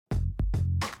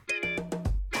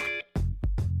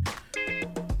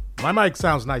My mic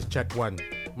sounds nice, check one.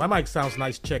 My mic sounds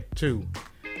nice, check two.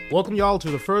 Welcome y'all to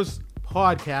the first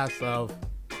podcast of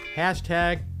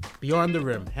hashtag Beyond the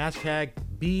Rim, hashtag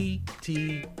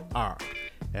BTR.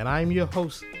 And I'm your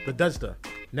host, the Duster,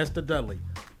 Nestor Dudley,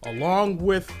 along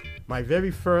with my very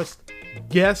first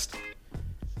guest,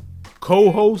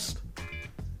 co-host,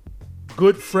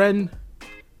 good friend,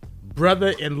 brother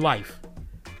in life,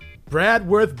 Brad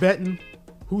Worth Benton,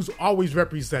 who's always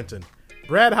representing.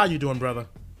 Brad, how you doing, brother?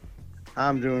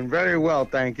 I'm doing very well,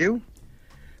 thank you.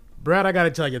 Brad, I got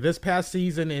to tell you, this past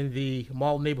season in the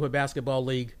Malton Neighborhood Basketball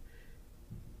League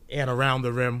and Around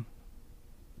the Rim,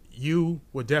 you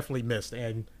were definitely missed.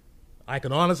 And I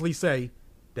can honestly say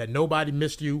that nobody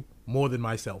missed you more than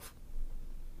myself.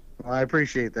 Well, I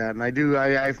appreciate that. And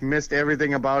I've missed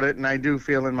everything about it. And I do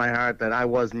feel in my heart that I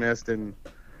was missed. And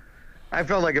I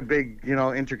felt like a big,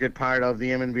 intricate part of the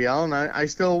MNBL. And I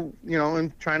still,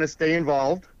 am trying to stay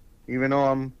involved, even though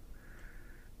I'm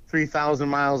 3,000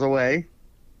 miles away.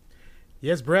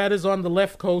 Yes, Brad is on the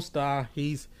left coast.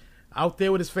 He's out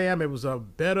there with his fam. It was a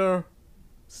better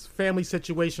family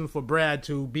situation for Brad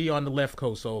to be on the left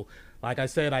coast. So, like I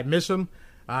said, I miss him.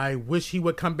 I wish he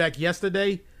would come back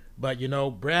yesterday. But,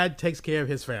 Brad takes care of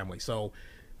his family. So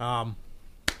that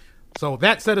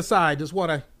set aside, just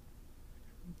want to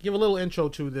give a little intro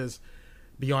to this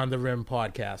Beyond the Rim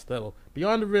podcast.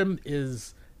 Beyond the Rim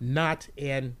is not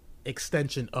an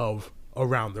extension of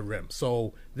Around the Rim.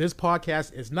 So this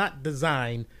podcast is not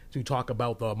designed to talk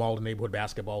about the Malton Neighborhood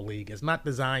Basketball League. It's not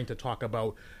designed to talk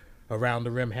about Around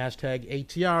the Rim hashtag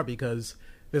ATR because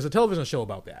there's a television show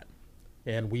about that.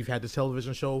 And we've had this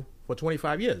television show for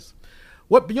 25 years.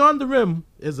 What Beyond the Rim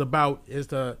is about is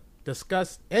to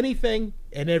discuss anything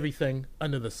and everything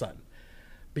under the sun.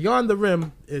 Beyond the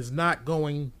Rim is not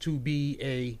going to be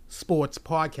a sports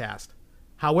podcast.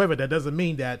 However, that doesn't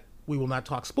mean that we will not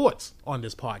talk sports on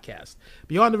this podcast.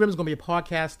 Beyond the Rim is going to be a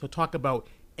podcast to talk about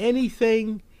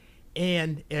anything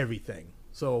and everything.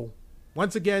 So,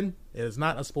 once again, it is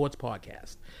not a sports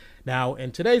podcast. Now,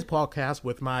 in today's podcast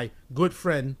with my good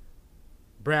friend,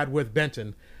 Brad Worth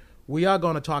Benton, we are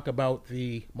going to talk about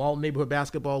the Malton Neighborhood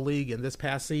Basketball League in this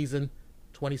past season,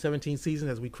 2017 season,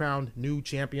 as we crowned new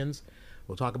champions.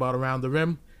 We'll talk about Around the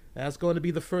Rim. That's going to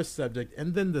be the first subject.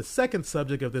 And then the second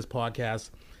subject of this podcast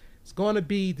is going to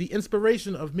be the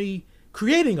inspiration of me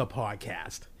creating a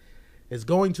podcast. It's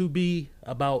going to be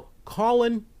about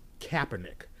Colin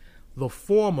Kaepernick, the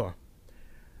former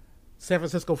San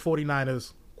Francisco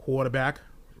 49ers quarterback.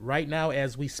 Right now,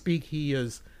 as we speak, he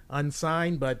is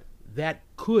unsigned, but that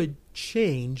could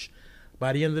change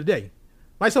by the end of the day.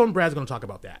 My son Brad's going to talk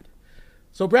about that.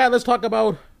 So, Brad, let's talk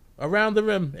about Around the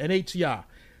Rim and ATR.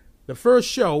 The first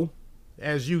show,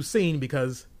 as you've seen,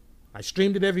 because I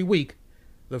streamed it every week,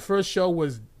 the first show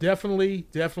was definitely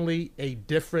a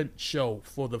different show.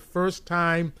 For the first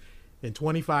time in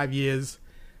 25 years,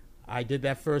 I did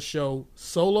that first show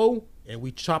solo, and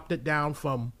we chopped it down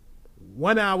from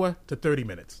 1 hour to 30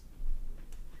 minutes.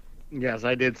 Yes,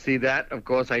 I did see that. Of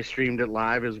course, I streamed it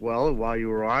live as well while you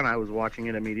were on. I was watching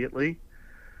it immediately.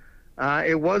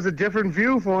 It was a different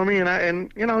view for me,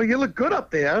 and you look good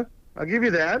up there. I'll give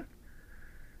you that.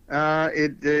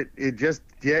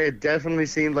 It definitely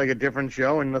seemed like a different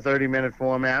show, and the 30-minute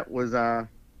format was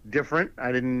different.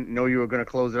 I didn't know you were going to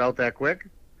close it out that quick.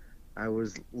 I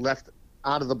was left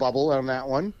out of the bubble on that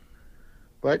one.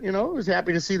 But, I was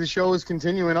happy to see the show is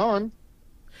continuing on.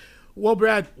 Well,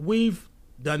 Brad, we've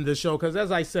done this show because,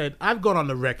 as I said, I've gone on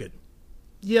the record.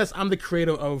 Yes, I'm the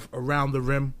creator of Around the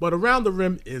Rim, but Around the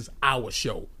Rim is our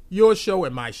show, your show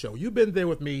and my show. You've been there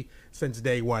with me since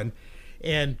day one,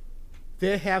 and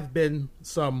there have been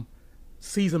some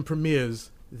season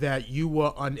premieres that you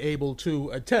were unable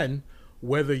to attend,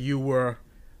 whether you were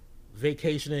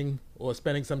vacationing or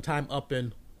spending some time up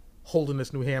in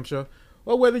Holderness, New Hampshire,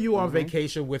 or whether you were on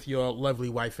vacation with your lovely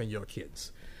wife and your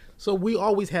kids. So we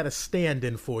always had a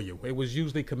stand-in for you. It was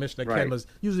usually Commissioner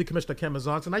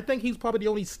Kemazons, and I think he's probably the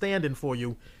only stand-in for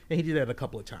you, and he did that a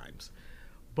couple of times.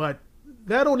 But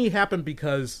that only happened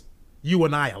because you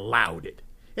and I allowed it.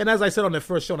 And as I said on the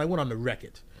first show, and I went on the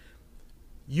record,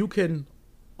 you can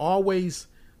always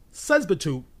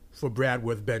substitute for Brad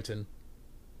Worth Benton,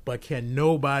 but can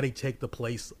nobody take the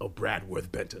place of Brad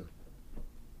Worth Benton?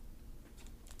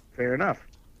 Fair enough.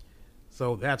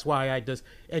 So that's why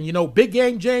and Big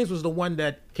Game James was the one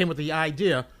that came with the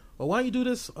idea, well, why don't you do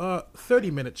this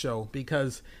 30-minute show?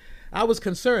 Because I was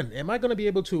concerned, am I going to be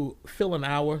able to fill an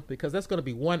hour? Because that's going to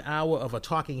be 1 hour of a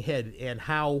talking head, and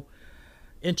how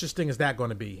interesting is that going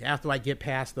to be after I get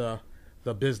past the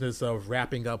business of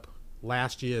wrapping up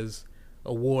last year's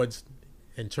awards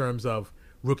in terms of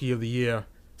Rookie of the Year,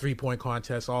 3-point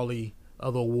contest, all the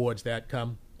other awards that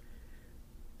come.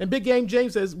 And Big Game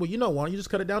James says, well, why don't you just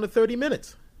cut it down to 30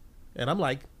 minutes? And I'm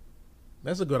like,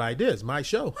 that's a good idea. It's my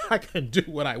show. I can do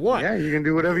what I want. Yeah, you can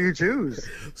do whatever you choose.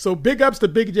 So big ups to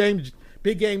Big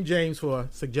Game James for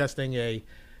suggesting a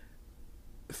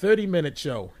 30-minute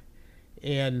show.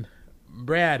 And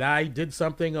Brad, I did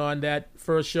something on that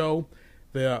first show,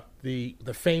 the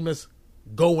famous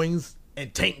goings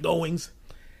and tank goings.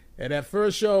 And that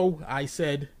first show, I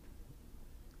said,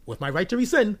 with my right to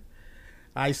rescind,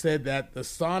 I said that the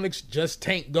Sonics just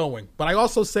tank going. But I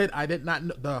also said I did not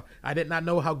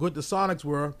know how good the Sonics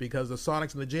were because the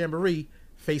Sonics and the Jamboree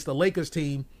faced the Lakers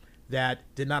team that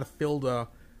did not field a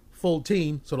full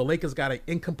team. So the Lakers got an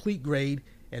incomplete grade.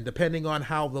 And depending on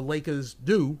how the Lakers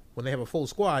do when they have a full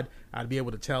squad, I'd be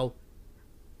able to tell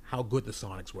how good the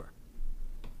Sonics were.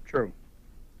 True.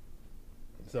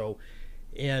 So,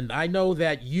 and I know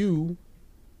that you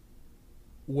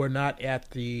were not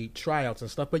at the tryouts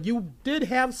and stuff, but you did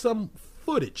have some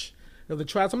footage of the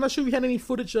tryouts. I'm not sure if you had any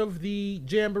footage of the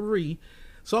Jamboree,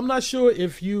 so I'm not sure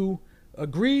if you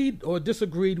agreed or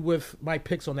disagreed with my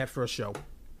picks on that first show.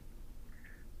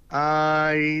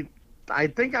 I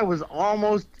think I was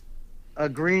almost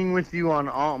agreeing with you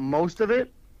on most of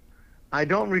it. I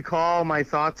don't recall my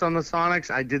thoughts on the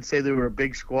Sonics. I did say they were a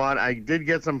big squad. I did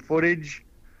get some footage.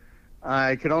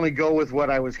 I could only go with what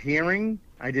I was hearing.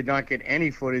 I did not get any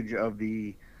footage of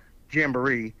the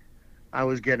Jamboree. I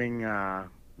was getting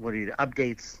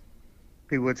updates.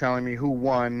 People were telling me who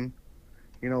won,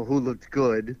 who looked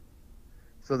good.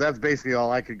 So that's basically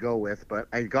all I could go with. But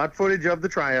I got footage of the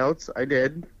tryouts. I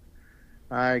did.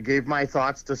 I gave my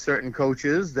thoughts to certain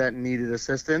coaches that needed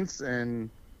assistance, and,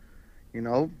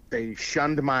 they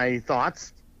shunned my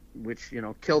thoughts, which,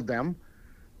 killed them.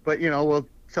 But, we'll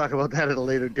talk about that at a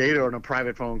later date or on a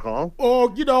private phone call.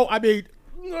 Oh,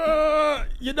 yeah,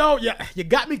 you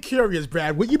got me curious,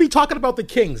 Brad. Would you be talking about the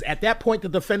Kings, at that point, the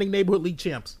defending Neighborhood League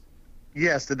champs?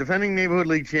 Yes, the defending Neighborhood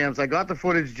League champs. I got the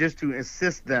footage just to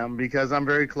assist them because I'm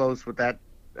very close with that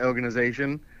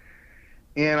organization.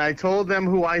 And I told them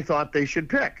who I thought they should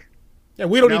pick. Yeah,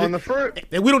 we don't need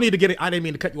to get. I didn't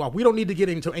mean to cut you off. We don't need to get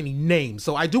into any names.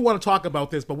 So I do want to talk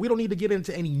about this, but we don't need to get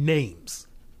into any names.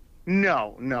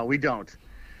 No, we don't.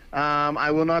 I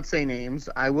will not say names.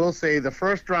 I will say the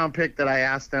first round pick that I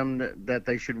asked them that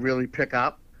they should really pick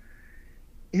up.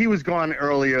 He was gone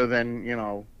earlier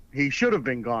than he should have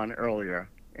been gone earlier.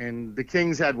 And the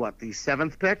Kings had the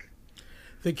 7th pick.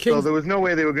 The Kings, so there was no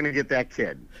way they were going to get that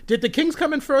kid. Did the Kings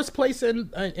come in first place in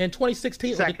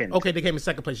 2016? Second. Okay, they came in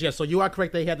second place. Yes, so you are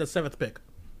correct. They had the 7th pick.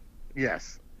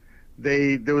 Yes.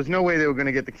 There was no way they were going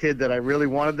to get the kid that I really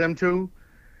wanted them to.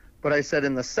 But I said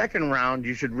in the second round,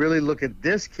 you should really look at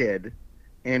this kid,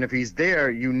 and if he's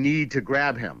there, you need to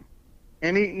grab him.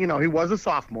 And he was a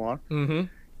sophomore,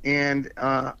 and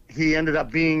he ended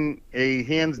up being a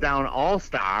hands-down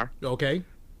all-star. Okay.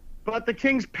 But the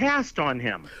Kings passed on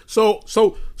him. So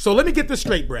let me get this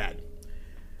straight, Brad.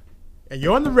 And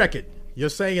you're on the record. You're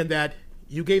saying that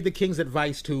you gave the Kings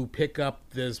advice to pick up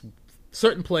this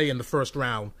certain play in the first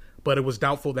round, but it was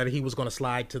doubtful that he was going to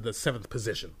slide to the 7th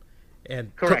position.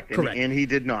 And correct. Correct. And he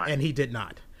did not. And he did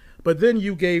not. But then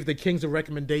you gave the Kings a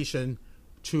recommendation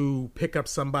to pick up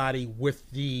somebody with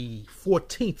the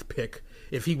 14th pick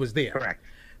if he was there. Correct.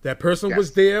 That person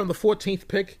was there on the 14th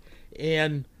pick,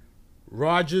 and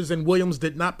Rogers and Williams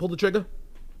did not pull the trigger?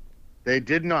 They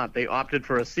did not. They opted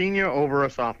for a senior over a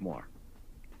sophomore.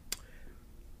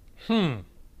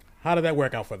 How did that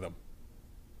work out for them?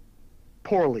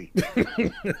 Poorly.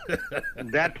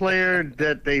 That player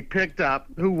that they picked up,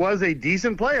 who was a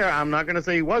decent player, I'm not going to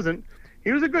say he wasn't.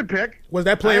 He was a good pick. Was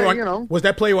that player Was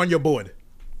that player on your board?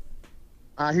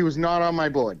 He was not on my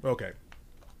board. Okay.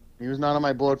 He was not on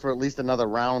my board for at least another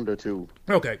round or two.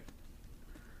 Okay.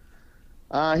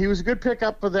 He was a good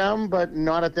pickup for them, but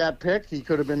not at that pick. He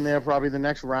could have been there probably the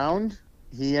next round.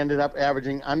 He ended up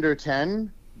averaging under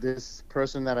 10. This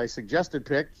person that I suggested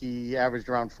pick, he averaged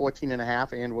around 14 and a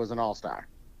half and was an all-star.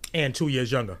 And 2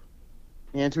 years younger.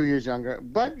 And 2 years younger.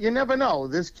 But you never know.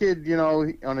 This kid,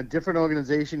 on a different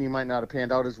organization, he might not have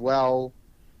panned out as well.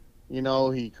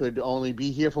 He could only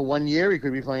be here for 1 year. He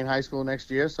could be playing high school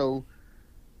next year. So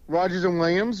Rogers and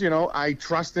Williams, I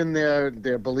trust in their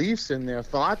beliefs and their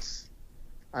thoughts.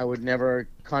 I would never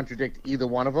contradict either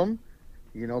one of them.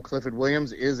 Clifford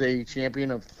Williams is a champion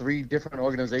of 3 different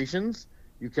organizations.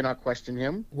 You cannot question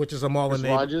him. Which is a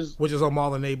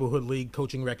Marlin Neighborhood League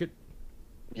coaching record.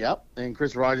 Yep, and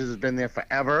Chris Rogers has been there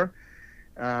forever.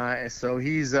 So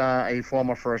he's a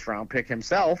former first-round pick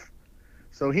himself.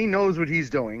 So he knows what he's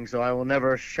doing. So I will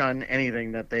never shun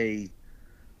anything that they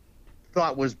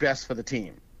thought was best for the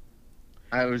team.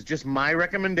 It was just my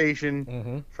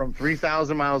recommendation from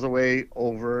 3,000 miles away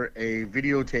over a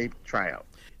videotape tryout.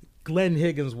 Glenn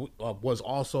Higgins was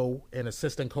also an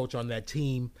assistant coach on that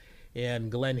team,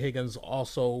 and Glenn Higgins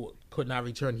also could not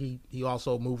return. He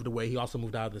also moved away. He also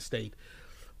moved out of the state.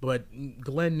 But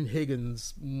Glenn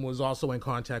Higgins was also in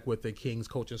contact with the Kings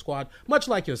coaching squad, much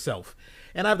like yourself.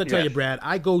 And I have to tell you, Brad,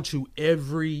 I go to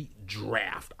every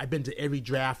draft. I've been to every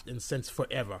draft and since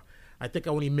forever. I think I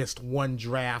only missed one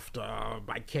draft. I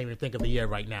can't even think of the year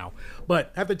right now.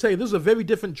 But I have to tell you, this is a very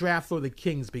different draft for the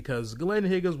Kings because Glenn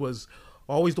Higgins was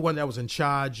always the one that was in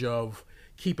charge of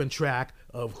keeping track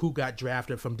of who got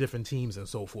drafted from different teams and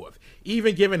so forth.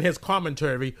 Even giving his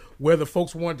commentary, whether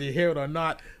folks wanted to hear it or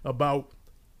not, about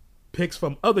picks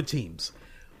from other teams.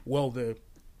 Well, the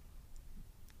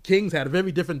Kings had a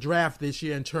very different draft this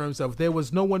year in terms of there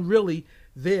was no one really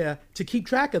there to keep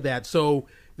track of that. So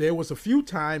there was a few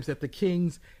times that the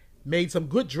Kings made some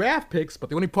good draft picks, but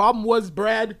the only problem was,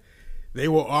 Brad, they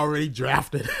were already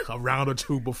drafted a round or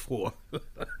two before.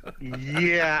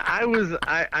 Yeah,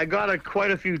 I got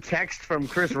quite a few texts from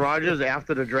Chris Rogers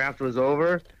after the draft was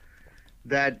over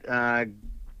that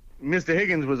Mr.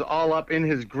 Higgins was all up in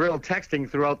his grill texting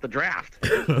throughout the draft,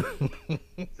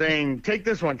 saying, take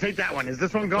this one, take that one. Is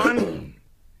this one gone?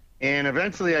 And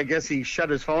eventually, I guess he shut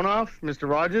his phone off, Mr.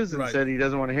 Rogers, and said he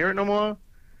doesn't want to hear it no more.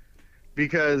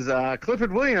 Because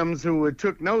Clifford Williams, who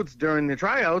took notes during the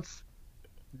tryouts,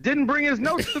 didn't bring his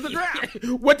notes to the draft.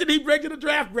 What did he bring to the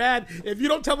draft, Brad? If you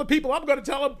don't tell the people, I'm going to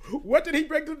tell them. What did he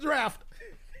bring to the draft?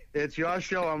 It's your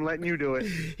show. I'm letting you do it.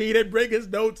 He didn't bring his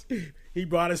notes. He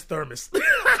brought his thermos.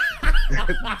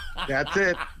 That's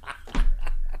it.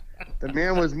 The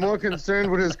man was more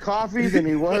concerned with his coffee than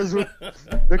he was with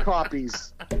the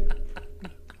copies.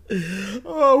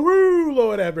 Oh, woo,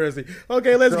 Lord have mercy.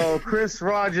 Okay, let's So Chris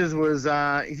Rogers was,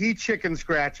 he chicken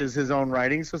scratches his own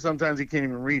writing, so sometimes he can't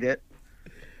even read it.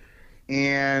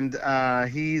 And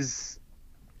he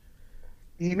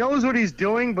knows what he's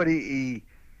doing, but he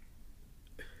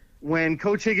when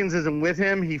Coach Higgins isn't with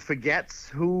him, he forgets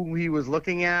who he was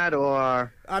looking at,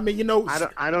 or I mean, you know,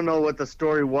 I don't know what the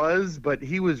story was, but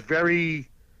he was very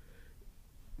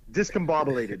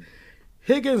discombobulated.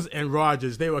 Higgins and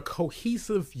Rogers, they were a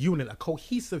cohesive unit, a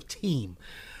cohesive team.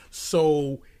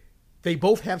 So they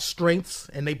both have strengths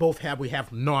and we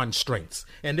have non-strengths.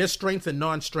 And their strengths and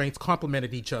non-strengths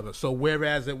complemented each other. So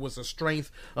whereas it was a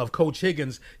strength of Coach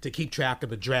Higgins to keep track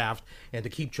of the draft and to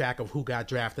keep track of who got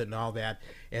drafted and all that,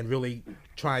 and really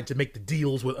trying to make the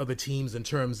deals with other teams in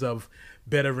terms of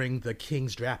bettering the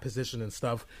Kings draft position and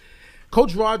stuff,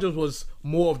 Coach Rogers was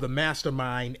more of the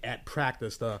mastermind at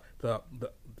practice, the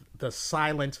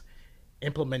silent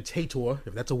implementator,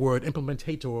 if that's a word,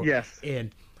 yes.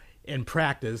 in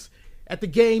practice. At the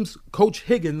games, Coach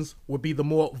Higgins would be the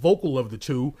more vocal of the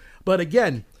two. But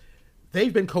again,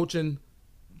 they've been coaching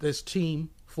this team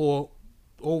for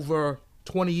over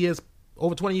 20 years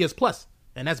plus,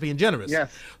 and that's being generous.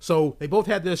 Yes. So they both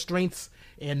had their strengths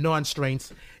and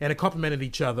non-strengths, and it complemented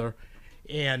each other.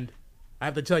 And I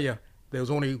have to tell you,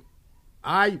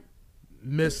 I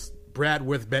miss Brad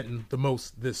Worth Benton the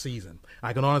most this season.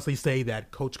 I can honestly say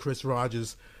that Coach Chris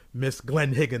Rogers missed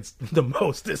Glenn Higgins the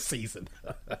most this season.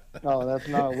 Oh, that's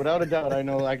not, without a doubt, I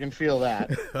know, I can feel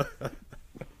that.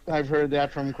 I've heard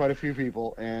that from quite a few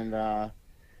people. And,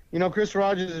 Chris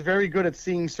Rogers is very good at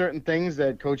seeing certain things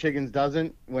that Coach Higgins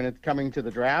doesn't when it's coming to the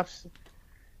drafts.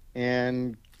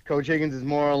 And Coach Higgins is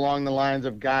more along the lines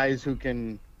of guys who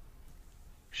can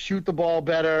shoot the ball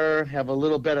better, have a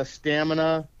little better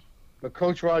stamina. But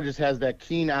Coach Rogers has that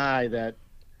keen eye that,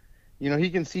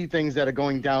 he can see things that are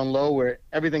going down low where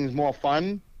everything's more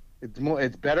fun.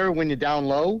 It's better when you're down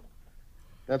low.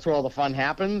 That's where all the fun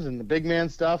happens, and the big man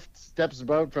stuff steps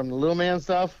about from the little man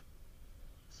stuff.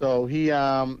 So he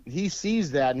sees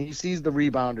that, and he sees the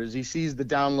rebounders. He sees the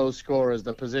down low scorers,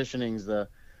 the positionings, the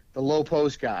low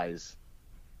post guys.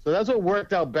 So that's what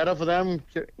worked out better for them.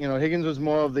 Higgins was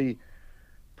more of the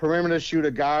perimeter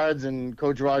shooter guards, and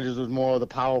Coach Rogers was more of the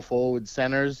power forward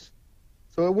centers.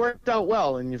 So it worked out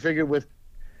well, and you figured with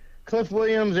Cliff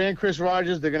Williams and Chris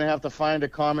Rogers, they're going to have to find a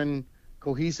common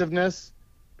cohesiveness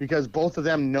because both of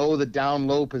them know the down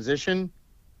low position.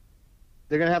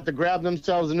 They're going to have to grab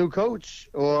themselves a new coach,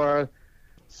 or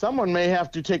someone may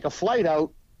have to take a flight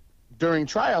out during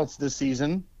tryouts this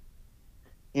season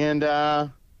and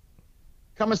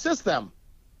come assist them.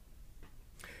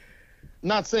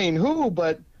 Not saying who,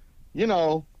 but,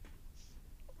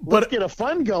 let's get a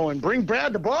fund going. Bring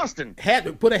Brad to Boston.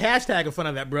 Put a hashtag in front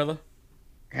of that, brother.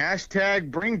 Hashtag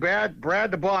bring Brad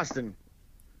to Boston.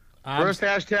 First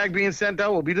hashtag being sent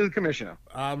out will be to the commissioner.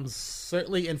 I'm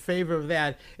certainly in favor of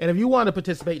that. And if you want to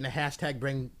participate in the hashtag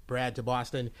Bring Brad to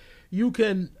Boston, you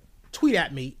can tweet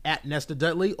at me at Nestor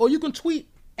Dudley, or you can tweet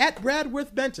at Brad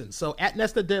Worth Benton. So at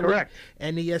Nestor Dudley, Correct.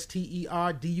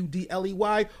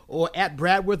 NESTERDUDLEY, or at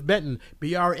Brad Worth Benton,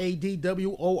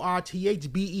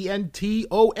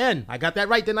 BRADWORTHBENTON. I got that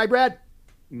right, didn't I, Brad?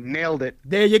 Nailed it.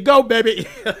 There you go, baby.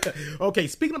 Okay,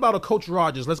 speaking about a Coach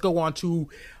Rogers, let's go on to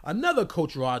another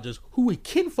Coach Rogers, who is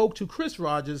kinfolk to Chris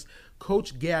Rogers,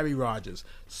 Coach Gary Rogers.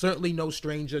 Certainly no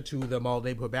stranger to the Mall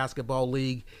Neighborhood Basketball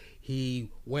League. He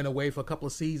went away for a couple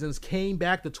of seasons, came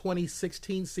back the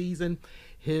 2016 season.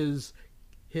 His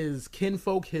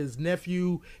kinfolk, his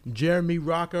nephew, Jeremy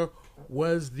Rocker,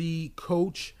 was the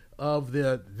coach of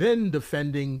the then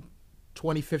defending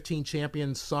 2015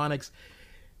 champion Sonics.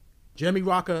 Jeremy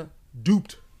Rocker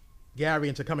duped Gary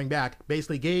into coming back,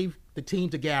 basically gave the team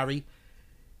to Gary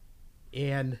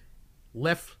and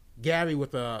left Gary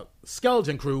with a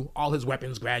skeleton crew. All his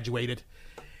weapons graduated.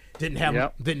 Didn't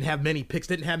have many picks,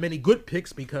 didn't have many good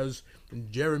picks, because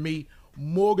Jeremy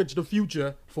mortgaged the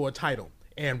future for a title.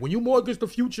 And when you mortgage the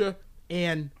future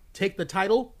and take the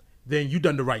title, then you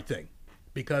done the right thing.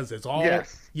 Because it's all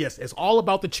it's all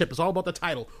about the chip. It's all about the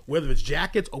title, whether it's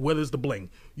jackets or whether it's the bling.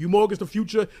 You mortgage the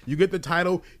future, you get the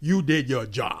title, you did your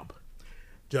job.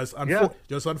 Just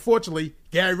unfortunately,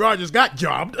 Gary Rogers got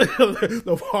jobbed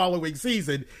the following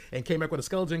season and came back with a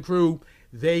skeleton crew.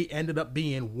 They ended up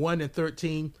being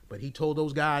 1-13, but he told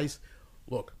those guys,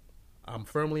 look, I'm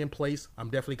firmly in place. I'm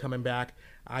definitely coming back.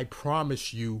 I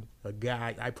promise you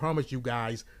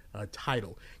guys a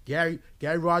title. Gary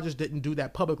Rogers didn't do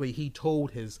that publicly. He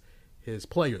told his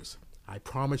players, I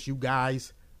promise you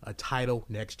guys a title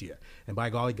next year. And by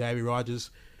golly, Gary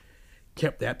Rogers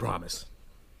kept that promise.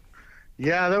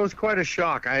 Yeah, that was quite a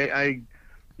shock. We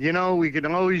can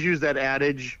always use that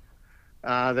adage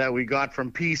that we got from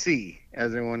PC,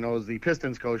 as everyone knows, the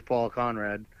Pistons coach, Paul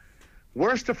Conrad.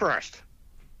 Worst to first.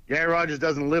 Gary Rogers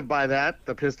doesn't live by that.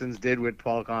 The Pistons did with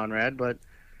Paul Conrad, but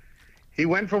he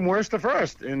went from worst to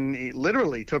first, and he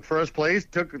literally took first place,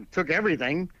 took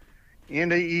everything,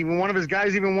 and even one of his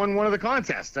guys even won one of the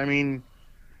contests. I mean,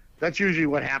 that's usually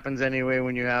what happens anyway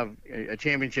when you have a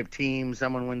championship team,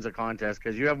 someone wins a contest,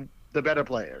 because you have the better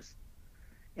players.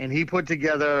 And he put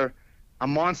together a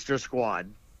monster squad.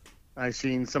 I've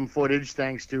seen some footage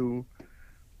thanks to,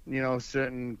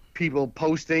 certain people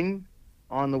posting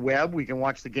on the web. We can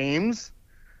watch the games,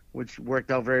 which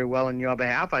worked out very well on your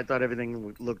behalf. I thought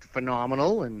everything looked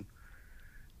phenomenal, and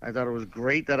I thought it was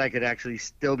great that I could actually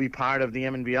still be part of the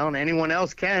MNBL, and anyone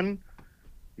else can.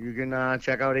 You can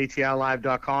check out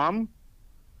atrlive.com.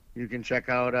 You can check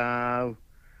out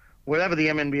whatever the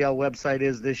MNBL website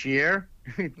is this year.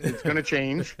 It's going to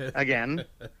change again.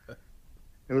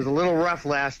 It was a little rough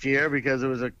last year because it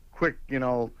was a quick,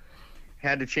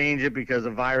 had to change it because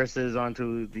of viruses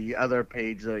onto the other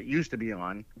page that it used to be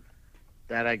on.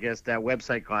 That I guess that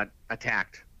website got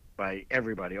attacked by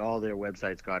everybody. All their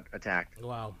websites got attacked.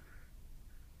 Wow.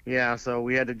 Yeah, so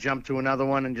we had to jump to another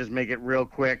one and just make it real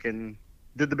quick and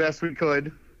did the best we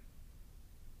could.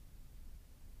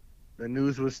 The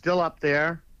news was still up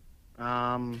there.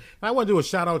 I want to do a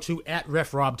shout out to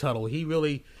 @Ref Rob Tuttle. He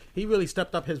really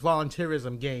stepped up his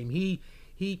volunteerism game. He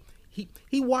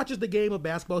watches the game of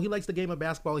basketball. He likes the game of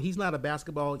basketball. He's not a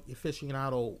basketball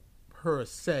aficionado per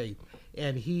se,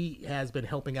 and he has been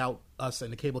helping out us in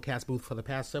the Cablecast booth for the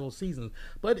past several seasons.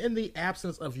 But in the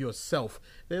absence of yourself,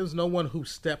 there's no one who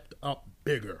stepped up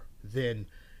bigger than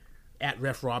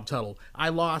 @Ref Rob Tuttle. I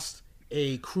lost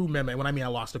a crew member, and when I mean I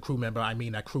lost a crew member, I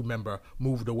mean that crew member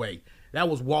moved away. That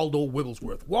was Waldo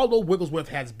Wigglesworth. Waldo Wigglesworth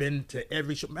has been to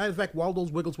every show. Matter of fact, Waldo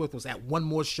Wigglesworth was at one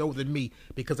more show than me,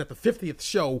 because at the 50th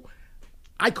show,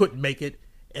 I couldn't make it,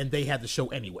 and they had the show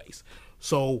anyways.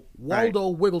 So Waldo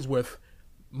Wigglesworth,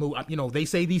 they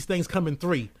say these things come in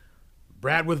three.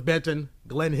 Brad Worth Benton,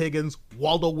 Glenn Higgins,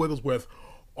 Waldo Wigglesworth,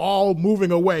 all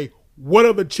moving away. What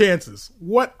are the chances?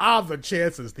 What are the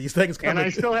chances these things come in? And I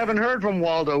still haven't heard from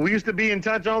Waldo. We used to be in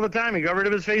touch all the time. He got rid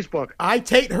of his Facebook. I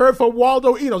tain't heard from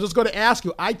Waldo. Just going to ask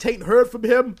you. I tain't heard from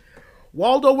him.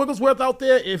 Waldo Wigglesworth out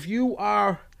there, if you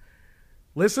are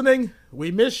listening, we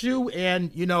miss you.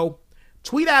 And,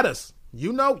 tweet at us.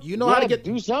 You know how to get,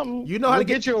 do something. You know how to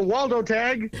get you a Waldo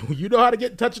tag. You know how to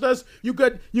get in touch with us. You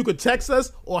could text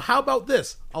us, or how about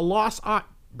this? A lost art,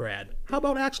 Brad. How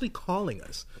about actually calling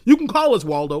us? You can call us,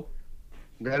 Waldo.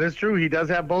 That is true. He does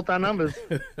have both our numbers.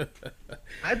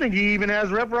 I think he even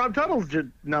has Rep Rob Tuttle's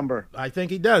number. I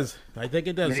think he does.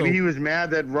 Maybe he was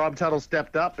mad that Rob Tuttle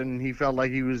stepped up and he felt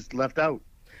like he was left out.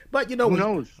 But who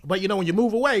knows? But when you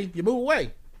move away, you move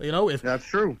away. If that's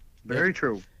true. Very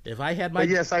true. If I had my But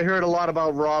yes, I heard a lot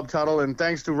about Rob Tuttle, and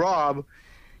thanks to Rob,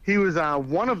 he was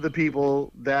one of the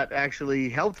people that actually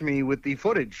helped me with the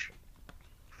footage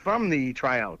from the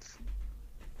tryouts.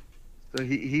 So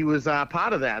he was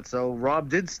part of that. So Rob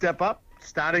did step up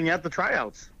starting at the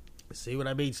tryouts. See what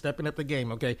I mean? Stepping up the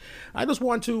game, okay? I just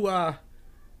want to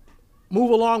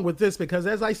move along with this because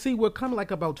as I see, we're coming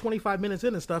like about 25 minutes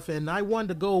in and stuff, and I wanted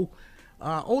to go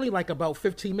only like about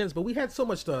 15 minutes, but we had so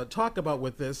much to talk about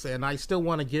with this, and I still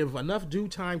want to give enough due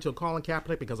time to Colin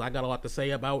Kaepernick because I got a lot to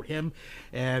say about him,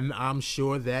 and I'm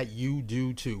sure that you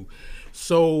do too.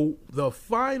 So the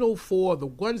final four, the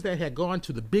ones that had gone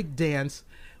to the big dance,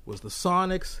 was the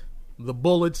Sonics, the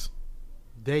Bullets,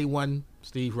 day one,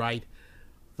 Steve Wright,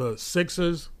 the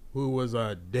Sixers, who was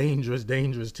a dangerous,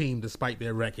 dangerous team despite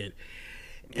their record,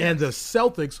 and the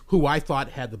Celtics, who I thought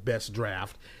had the best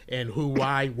draft, and who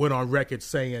I went on record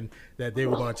saying that they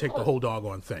were going to take the whole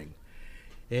doggone thing.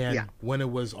 And when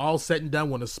it was all said and done,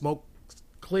 when the smoke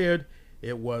cleared,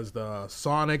 it was the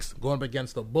Sonics going up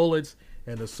against the Bullets,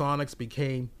 and the Sonics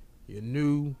became your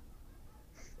new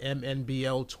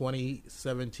MNBL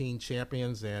 2017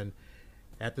 champions. And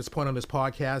at this point on this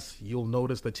podcast, you'll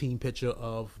notice the team picture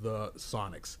of the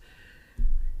Sonics.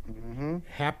 Mm-hmm.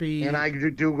 Happy. And I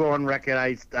do go on record.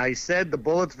 I said the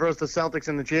Bullets versus the Celtics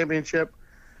in the championship.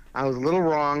 I was a little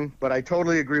wrong, but I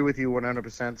totally agree with you 100%.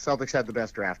 Celtics had the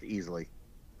best draft easily.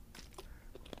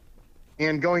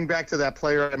 And going back to that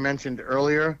player I mentioned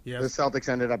earlier, the Celtics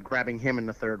ended up grabbing him in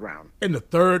the third round. In the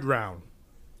third round?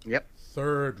 Yep.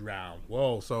 Third round.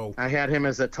 Whoa, so... I had him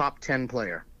as a top 10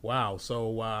 player. Wow,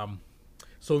 so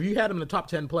so if you had him in the top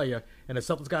 10 player and the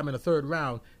Celtics got him in the third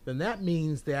round, then that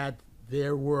means that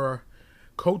there were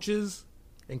coaches,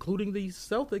 including the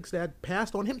Celtics, that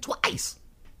passed on him twice.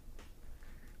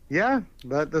 Yeah,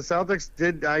 but the Celtics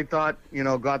did, I thought,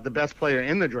 got the best player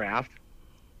in the draft.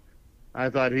 I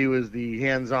thought he was the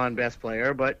hands-on best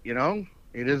player, but,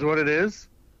 it is what it is.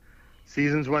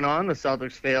 Seasons went on. The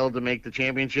Celtics failed to make the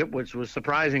championship, which was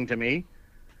surprising to me.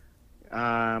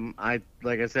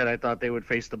 Like I said, I thought they would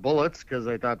face the Bullets because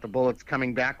I thought the Bullets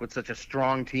coming back with such a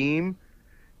strong team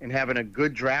and having a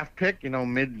good draft pick,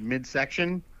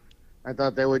 mid-section, I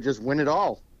thought they would just win it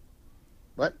all.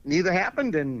 But neither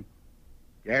happened, and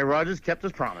Gary Rogers kept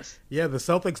his promise. Yeah, the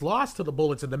Celtics lost to the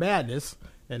Bullets in the madness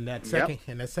in that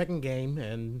second game,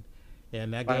 and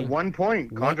that by game 1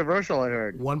 point, controversial. I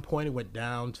heard 1 point. It went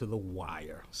down to the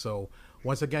wire. So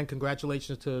once again,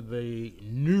 congratulations to the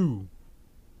new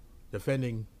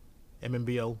defending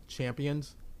MNBL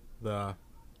champions, the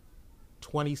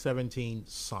 2017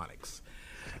 Sonics.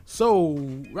 So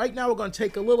right now we're going to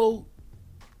take a little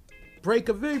break,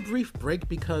 a very brief break,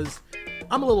 because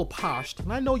I'm a little parched,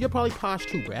 and I know you're probably parched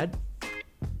too, Brad.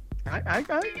 I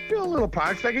feel a little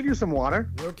parched. I could use some water.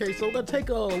 Okay, so we're going to take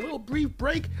a little brief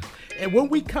break, and when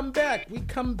we come back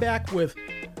with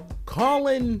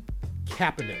Colin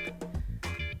Kaepernick.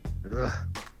 Ugh.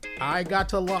 I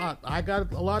got a lot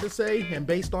to say, and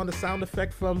based on the sound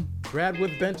effect from Brad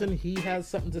with Benton, he has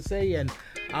something to say, and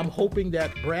I'm hoping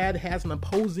that Brad has an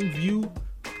opposing view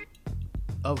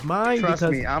of mine. Trust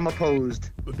me, I'm opposed.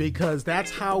 Because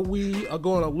that's how we are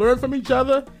going to learn from each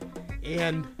other,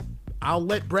 and I'll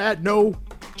let Brad know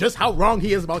just how wrong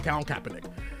he is about Colin Kaepernick.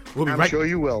 I'm sure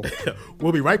you will.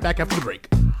 We'll be right back after the break.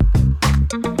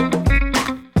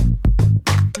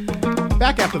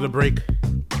 Back after the break.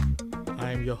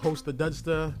 I'm your host, the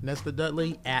Dudster, Nestor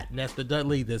Dudley, at Nestor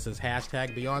Dudley. This is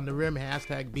hashtag Beyond the Rim,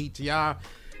 hashtag BTR.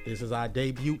 This is our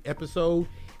debut episode,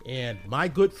 and my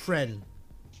good friend,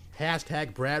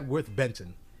 hashtag Bradworth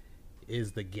Benton,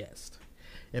 is the guest.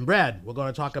 And Brad, we're going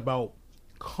to talk about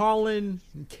Colin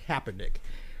Kaepernick.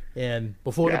 And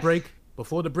before the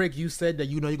break, you said that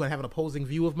you're going to have an opposing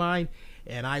view of mine,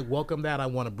 and I welcome that. I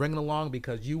want to bring it along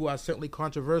because you are certainly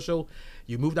controversial.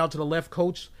 You moved out to the left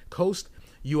coast.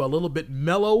 You are a little bit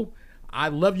mellow. I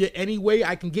love you anyway.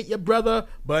 I can get you, brother,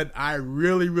 but I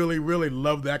really, really, really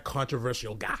love that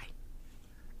controversial guy.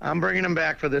 I'm bringing him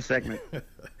back for this segment.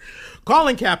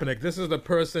 Colin Kaepernick, this is the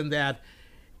person that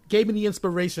gave me the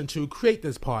inspiration to create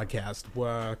this podcast.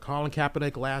 Colin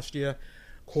Kaepernick last year,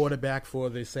 quarterback for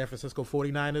the San Francisco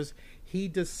 49ers, he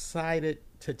decided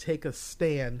to take a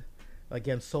stand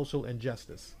against social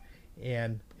injustice.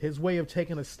 And his way of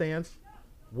taking a stance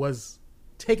was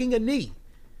taking a knee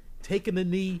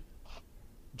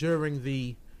during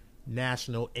the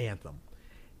national anthem.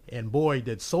 And boy,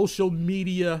 did social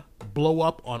media blow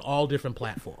up on all different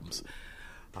platforms.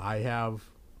 I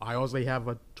also have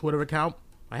a Twitter account.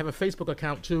 I have a Facebook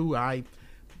account too. I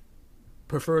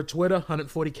prefer Twitter,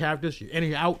 140 characters, you're in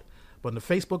and out. But on the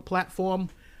Facebook platform,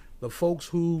 the folks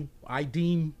who I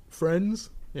deem friends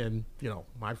and,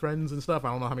 my friends and stuff. I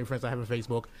don't know how many friends I have on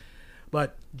Facebook.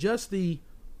 But just the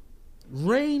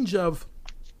range of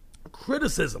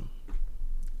criticism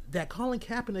that Colin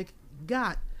Kaepernick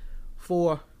got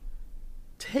for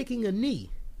taking a knee.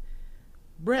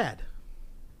 Brad,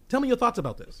 tell me your thoughts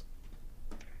about this.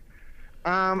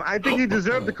 I think he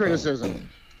deserved the criticism.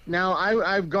 Now,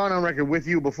 I've gone on record with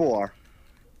you before,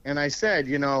 and I said,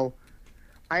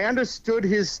 I understood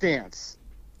his stance.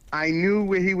 I knew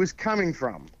where he was coming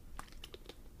from.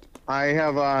 I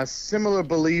have similar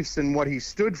beliefs in what he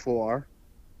stood for,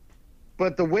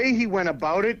 but the way he went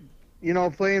about it,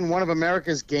 playing one of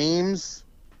America's games,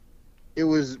 it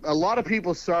was, a lot of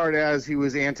people saw it as he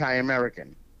was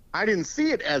anti-American. I didn't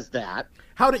see it as that.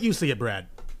 How did you see it, Brad?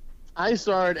 I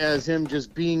saw it as him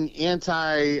just being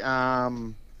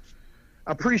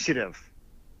appreciative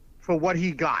for what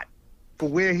he got, for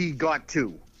where he got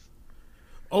to.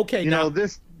 Okay,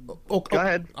 Go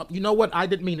ahead. You know what? I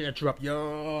didn't mean to interrupt you.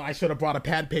 I should have brought a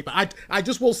pad and paper. I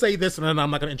just will say this, and then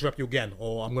I'm not going to interrupt you again,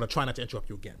 or I'm going to try not to interrupt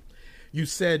you again. You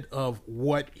said of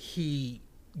what he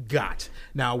got.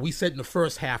 Now, we said in the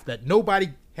first half that nobody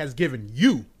has given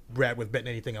you, Brad, with betting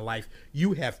anything in life.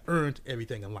 You have earned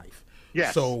everything in life.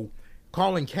 Yes. So,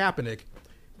 Colin Kaepernick,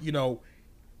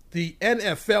 the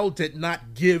NFL did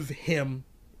not give him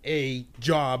a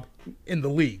job in the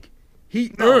league.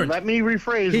 Let me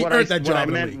rephrase what I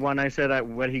meant when I said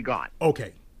what he got.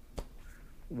 Okay.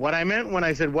 What I meant when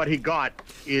I said what he got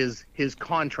is his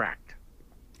contract.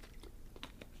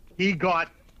 He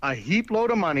got a heap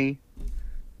load of money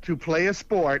to play a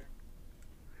sport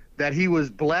that he was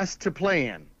blessed to play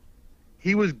in.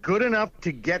 He was good enough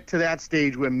to get to that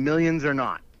stage where millions are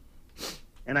not.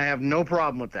 And I have no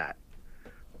problem with that.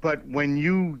 But when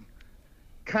you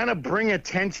kind of bring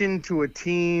attention to a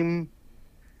team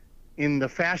in the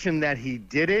fashion that he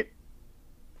did it,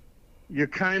 you're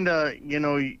kind of,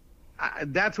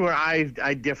 that's where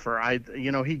I differ.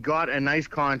 He got a nice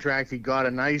contract. He got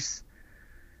a nice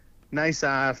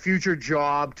future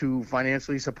job to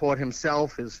financially support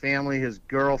himself, his family, his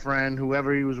girlfriend,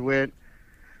 whoever he was with.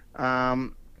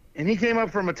 And he came up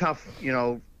from a tough,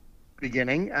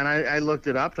 beginning. And I looked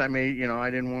it up. I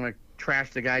didn't want to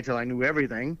trash the guy till I knew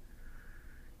everything.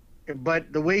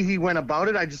 But the way he went about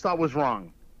it, I just thought was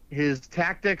wrong. His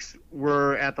tactics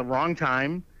were at the wrong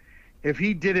time. If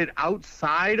he did it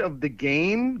outside of the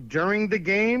game, during the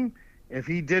game, if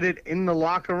he did it in the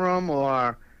locker room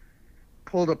or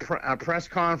pulled a press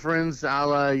conference a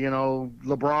la,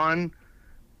 LeBron,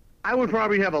 I would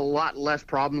probably have a lot less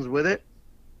problems with it.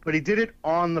 But he did it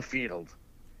on the field.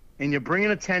 And you're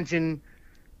bringing attention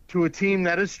to a team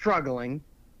that is struggling,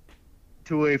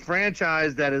 to a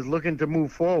franchise that is looking to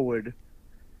move forward,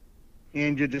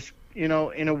 and you're just, in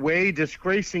a way,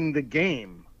 disgracing the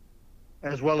game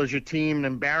as well as your team and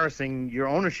embarrassing your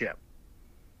ownership.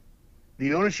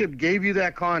 The ownership gave you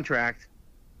that contract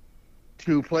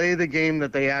to play the game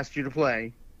that they asked you to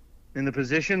play in the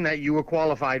position that you were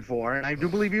qualified for, and I do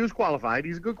believe he was qualified.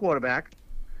 He's a good quarterback.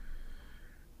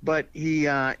 But he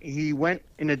went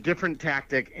in a different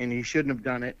tactic, and he shouldn't have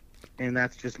done it. And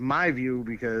that's just my view,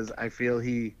 because I feel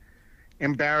he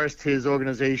embarrassed his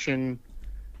organization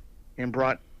and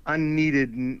brought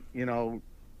unneeded,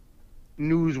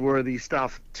 newsworthy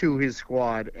stuff to his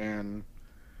squad. And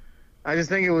I just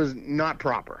think it was not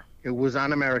proper. It was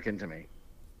un-American to me.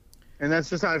 And that's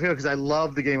just how I feel, because I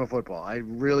love the game of football. I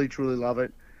really, truly love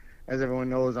it. As everyone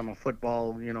knows, I'm a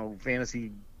football,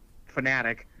 fantasy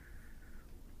fanatic.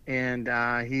 And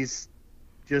he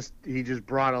just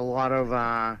brought a lot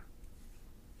of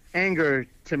anger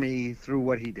to me through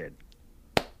what he did.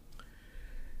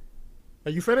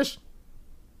 Are you finished?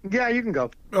 Yeah, you can go.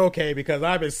 Okay, because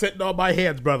I've been sitting on my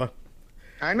hands, brother.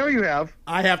 I know you have.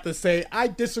 I have to say, I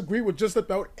disagree with just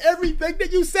about everything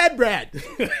that you said, Brad.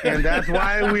 And that's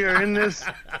why we are in this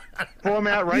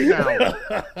format right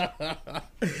now.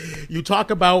 You talk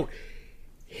about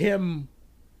him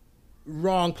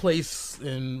wrong place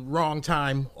and wrong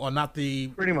time, or not the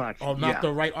pretty much, or not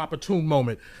the right opportune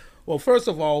moment. Well, first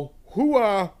of all, who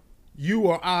are you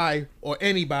or I or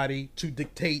anybody to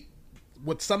dictate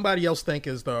what somebody else think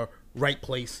is the right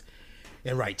place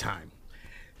and right time?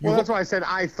 Well, that's why I said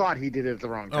I thought he did it at the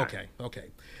wrong time. Okay.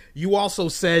 You also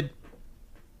said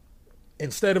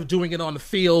instead of doing it on the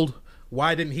field,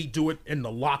 why didn't he do it in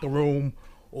the locker room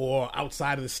or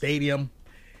outside of the stadium?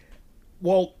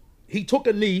 Well, he took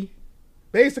a knee.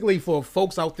 Basically, for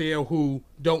folks out there who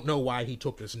don't know why he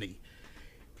took this knee,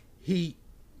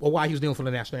 why he was kneeling for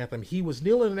the national anthem. He was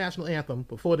kneeling the national anthem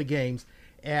before the games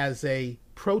as a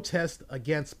protest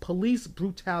against police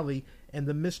brutality and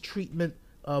the mistreatment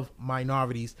of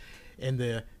minorities. in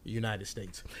the United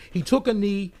States. He took a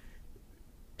knee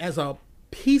as a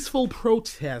peaceful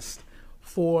protest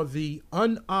for the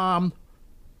unarmed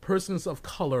persons of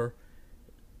color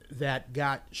that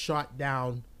got shot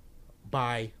down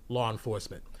by law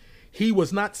enforcement. He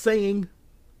was not saying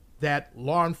that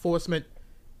law enforcement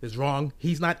is wrong.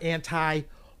 He's not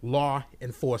anti-law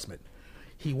enforcement.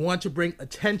 He wanted to bring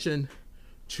attention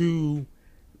to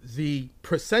the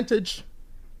percentage,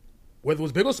 whether it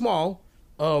was big or small,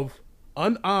 of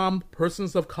unarmed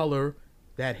persons of color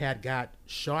that had got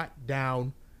shot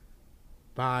down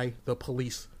by the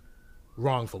police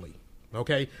wrongfully.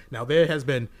 Okay? Now, there has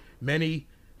been many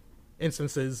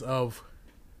instances of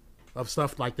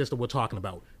stuff like this that we're talking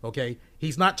about. Okay?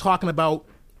 He's not talking about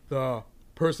the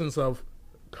persons of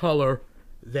color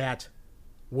that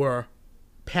were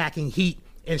packing heat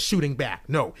and shooting back.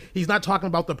 No, he's not talking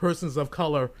about the persons of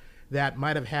color that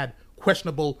might have had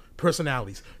questionable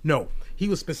personalities. No, he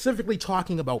was specifically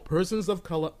talking about persons of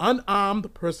color,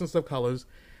 unarmed persons of colors,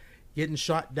 getting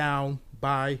shot down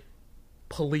by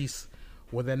police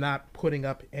when they're not putting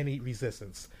up any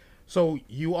resistance. So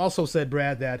you also said,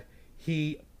 Brad, that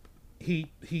he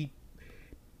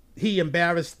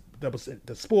embarrassed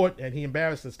the sport and he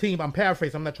embarrassed his team. I'm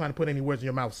paraphrasing. I'm not trying to put any words in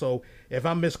your mouth. So if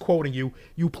I'm misquoting you,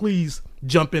 you please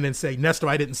jump in and say, Nestor,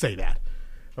 I didn't say that.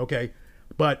 Okay?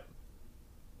 But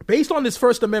based on his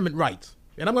First Amendment rights,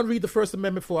 and I'm going to read the First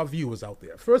Amendment for our viewers out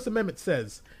there. First Amendment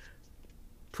says,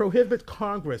 prohibit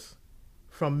Congress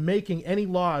from making any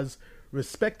laws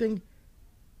respecting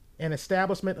an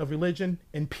establishment of religion,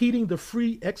 impeding the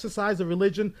free exercise of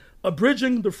religion,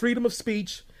 abridging the freedom of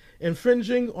speech,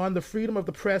 infringing on the freedom of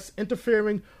the press,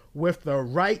 interfering with the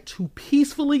right to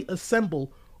peacefully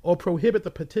assemble, or prohibit the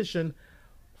petition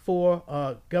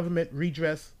for government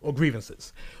redress or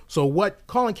grievances. So what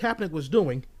Colin Kaepernick was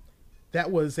doing,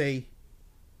 that was a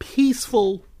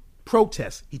peaceful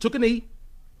protest. He took a knee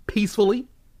peacefully.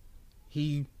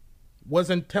 He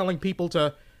wasn't telling people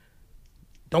to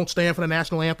don't stand for the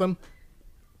national anthem.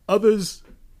 Others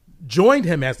joined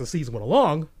him as the season went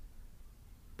along,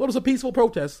 but it was a peaceful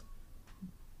protest,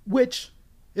 which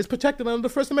is protected under the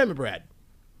First Amendment, Brad.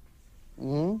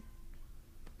 Mm-hmm.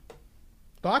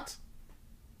 Thoughts?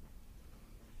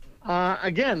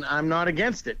 Again, I'm not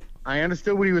against it. I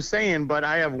understood what he was saying, but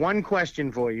I have one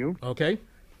question for you. Okay.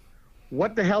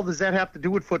 What the hell does that have to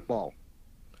do with football?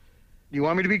 You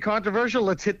want me to be controversial?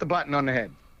 Let's hit the button on the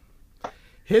head.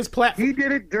 His platform. He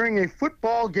did it during a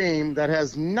football game that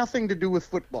has nothing to do with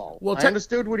football. Well, I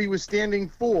understood what he was standing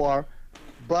for,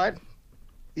 but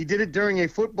he did it during a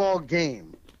football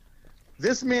game.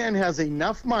 This man has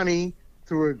enough money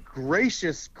through a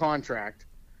gracious contract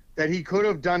that he could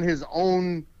have done his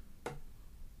own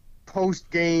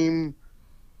post-game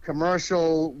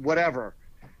commercial, whatever.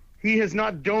 He has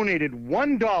not donated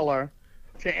 $1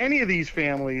 to any of these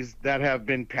families that have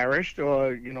been perished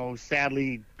or,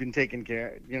 sadly been taken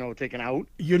out.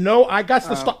 I got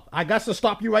to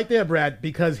stop you right there, Brad,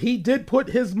 because he did put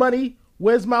his money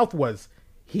where his mouth was.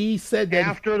 He said that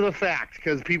after the fact,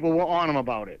 because people were on him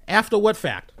about it. After what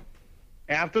fact?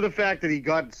 After the fact that he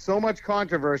got so much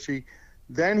controversy,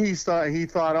 then he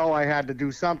thought, oh, I had to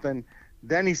do something.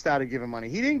 Then he started giving money.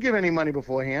 He didn't give any money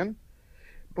beforehand.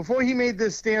 Before he made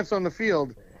this stance on the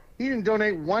field, he didn't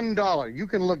donate $1. You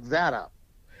can look that up.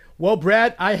 Well,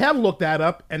 Brad, I have looked that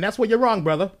up, and that's where you're wrong,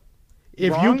 brother.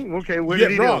 Wrong? Okay, what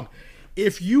did he do?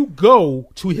 If you go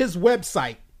to his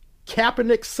website,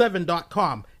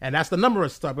 Kaepernick7.com, and that's the number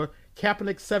of stubber,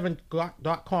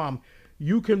 Kaepernick7.com,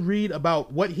 you can read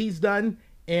about what he's done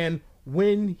and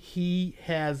when he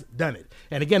has done it.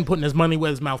 And again, putting his money where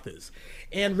his mouth is.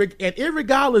 And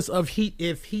irregardless of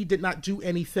if he did not do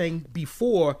anything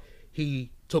before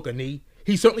he took a knee,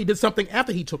 he certainly did something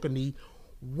after he took a knee.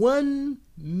 $1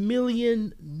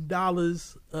 million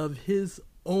of his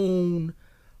own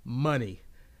money.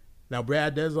 Now,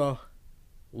 Brad, there's a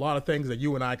lot of things that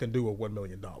you and I can do with $1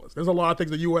 million. There's a lot of things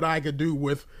that you and I can do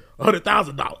with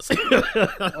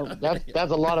 $100,000.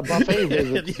 That's a lot of buffet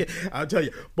visits. Yeah, I'll tell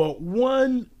you. But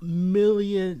 $1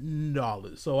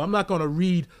 million. So I'm not going to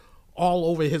read all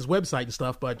over his website and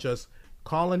stuff, but just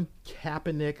Colin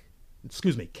Kaepernick,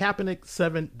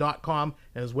 Kaepernick7.com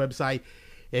and his website.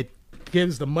 It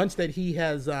gives the months that he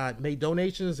has made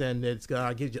donations, and it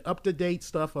gives you up-to-date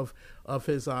stuff of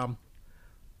his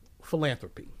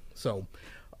philanthropy. So,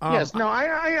 yes, no,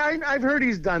 I've heard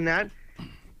he's done that.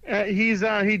 He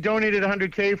donated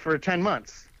 $100K for 10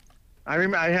 months. I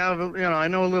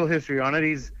know a little history on it.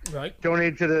 He's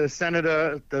donated to the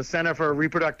Center for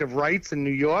Reproductive Rights in New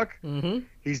York. Mm-hmm.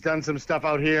 He's done some stuff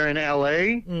out here in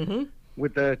LA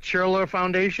with the Chirler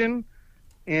Foundation.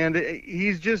 And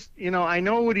he's just, I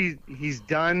know what he's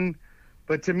done,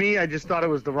 but to me, I just thought it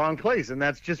was the wrong place. And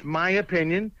that's just my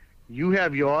opinion. You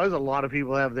have yours. A lot of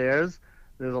people have theirs.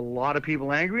 There's a lot of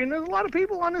people angry, and there's a lot of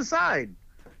people on his side.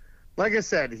 Like I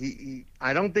said,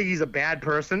 I don't think he's a bad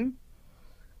person.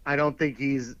 I don't think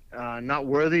he's not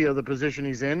worthy of the position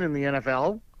he's in the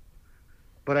NFL.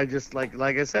 But I just, like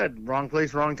I said, wrong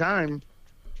place, wrong time.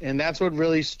 And that's what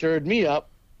really stirred me up,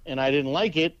 and I didn't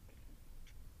like it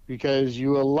because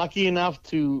you were lucky enough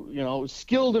to,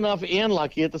 skilled enough and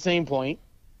lucky at the same point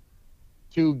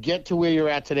to get to where you're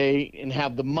at today and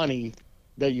have the money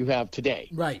that you have today.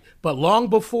 Right. But long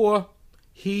before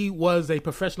he was a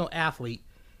professional athlete,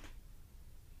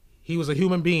 he was a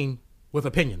human being with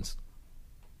opinions.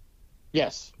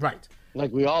 Yes. Right.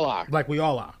 Like we all are. Like we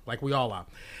all are.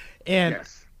 And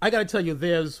yes. I got to tell you,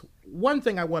 there's one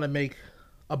thing I want to make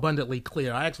abundantly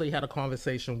clear. I actually had a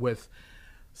conversation with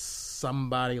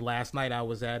somebody last night. I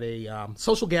was at a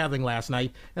social gathering last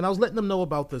night, and I was letting them know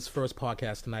about this first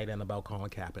podcast tonight and about Colin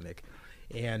Kaepernick.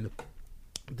 And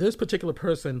this particular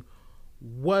person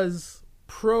was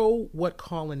pro what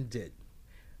Colin did.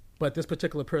 But this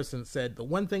particular person said the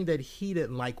one thing that he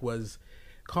didn't like was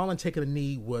Colin taking a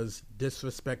knee was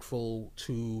disrespectful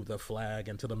to the flag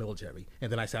and to the military.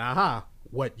 And then I said, aha,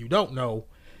 what you don't know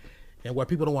and what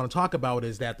people don't want to talk about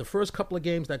is that the first couple of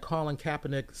games that Colin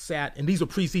Kaepernick sat, and these are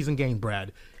preseason games,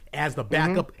 Brad, as the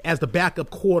backup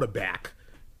quarterback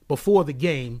before the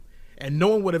game, and no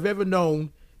one would have ever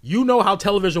known, you know how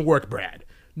television worked, Brad.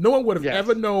 No one would have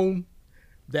ever known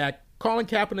that Colin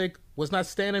Kaepernick was not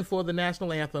standing for the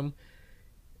national anthem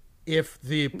if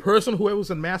the person who was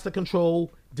in master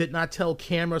control did not tell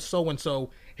camera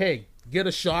so-and-so, hey, get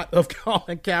a shot of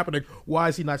Colin Kaepernick. Why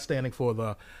is he not standing for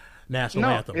the national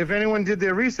anthem? If anyone did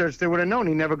their research, they would have known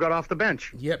he never got off the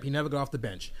bench. Yep, he never got off the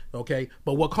bench. Okay,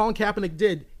 but what Colin Kaepernick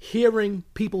did, hearing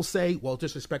people say, well,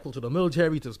 disrespectful to the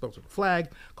military, disrespectful to the flag,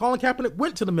 Colin Kaepernick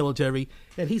went to the military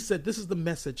and he said, this is the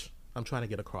message I'm trying to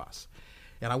get across.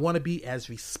 And I want to be as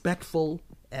respectful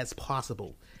as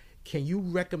possible. Can you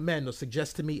recommend or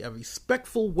suggest to me a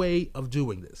respectful way of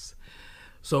doing this?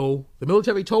 So the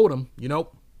military told him,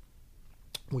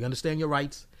 we understand your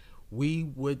rights. We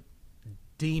would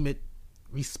deem it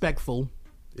respectful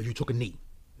if you took a knee.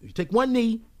 If you take one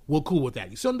knee, we're cool with that.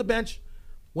 You sit on the bench,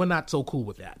 we're not so cool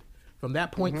with that. From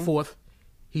that point forth,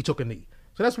 he took a knee.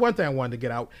 So that's one thing I wanted to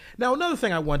get out. Now, another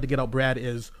thing I wanted to get out, Brad,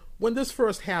 is when this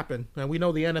first happened, and we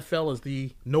know the NFL is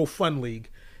the no fun league,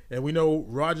 and we know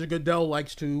Roger Goodell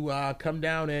likes to come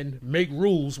down and make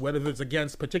rules, whether it's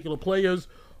against particular players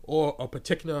or a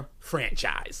particular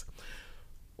franchise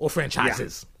or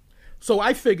franchises. Yeah. So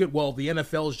I figured, well, the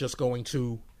NFL is just going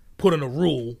to put in a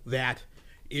rule that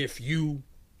if you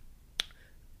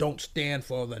don't stand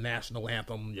for the national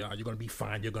anthem, you're going to be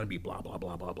fined, you're going to be blah, blah,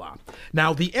 blah, blah, blah.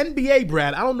 Now, the NBA,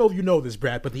 Brad, I don't know if you know this,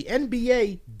 Brad, but the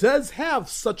NBA does have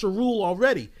such a rule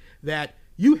already that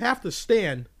you have to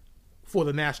stand for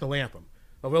the national anthem.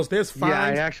 Or else there's fines. Yeah,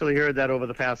 I actually heard that over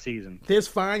the past season. There's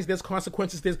fines, there's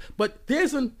consequences, but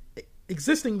there's an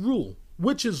existing rule,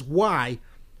 which is why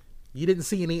you didn't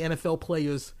see any NFL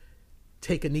players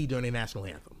take a knee during the national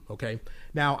anthem, okay?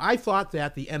 Now, I thought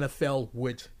that the NFL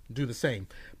would do the same.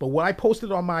 But what I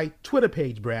posted on my Twitter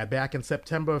page, Brad, back in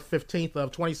September 15th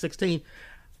of 2016,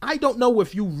 I don't know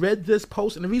if you read this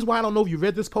post, and the reason why I don't know if you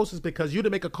read this post is because you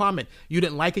didn't make a comment. You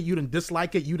didn't like it, you didn't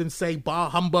dislike it, you didn't say bah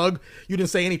humbug, you didn't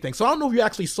say anything. So I don't know if you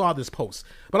actually saw this post.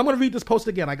 But I'm going to read this post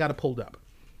again. I got it pulled up.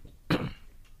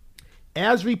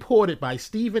 As reported by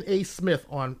Stephen A. Smith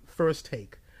on First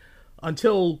Take,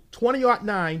 until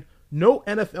 2009, no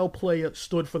NFL player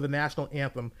stood for the national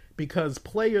anthem because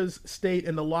players stayed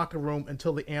in the locker room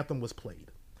until the anthem was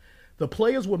played. The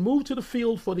players would move to the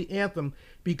field for the anthem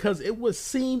because it was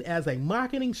seen as a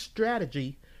marketing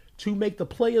strategy to make the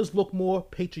players look more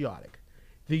patriotic.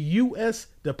 The U.S.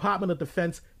 Department of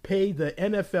Defense paid the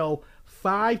NFL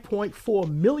 $5.4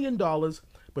 million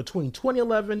between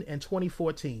 2011 and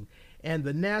 2014, and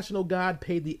the National Guard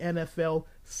paid the NFL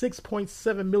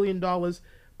 $6.7 million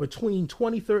between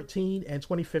 2013 and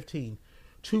 2015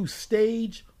 to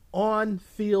stage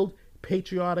on-field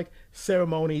patriotic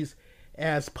ceremonies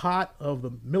as part of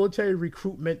the military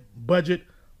recruitment budget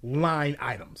line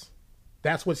items.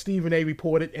 That's what Stephen A.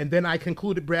 reported. And then I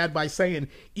concluded, Brad, by saying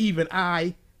even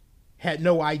I had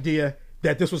no idea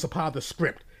that this was a part of the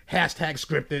script. Hashtag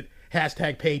scripted,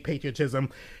 hashtag paid patriotism.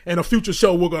 In a future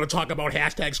show, we're going to talk about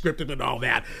hashtag scripted and all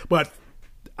that. But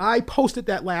I posted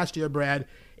that last year, Brad,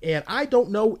 and I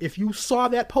don't know if you saw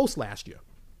that post last year.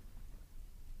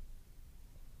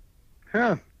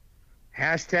 Huh.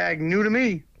 Hashtag new to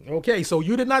me. Okay, so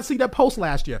you did not see that post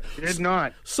last year. Did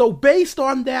not. So based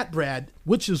on that, Brad,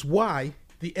 which is why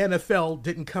the NFL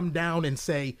didn't come down and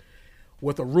say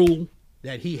with a rule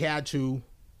that he had to,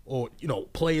 or,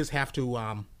 players have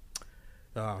to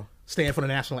stand for the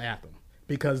national anthem.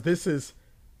 Because this is,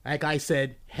 like I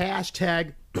said,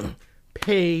 hashtag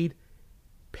paid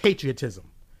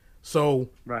patriotism. So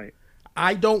right.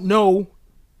 I don't know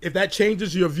if that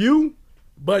changes your view,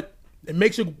 but it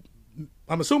makes you,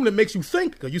 I'm assuming it makes you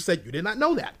think, because you said you did not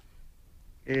know that.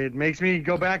 It makes me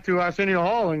go back to Arsenio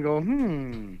Hall and go,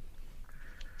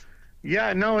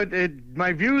 Yeah, no,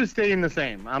 my view is staying the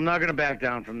same. I'm not going to back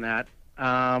down from that.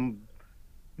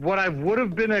 What I would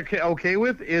have been okay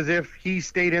with is if he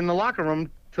stayed in the locker room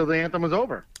till the anthem was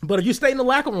over. But if you stay in the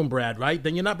locker room, Brad, right,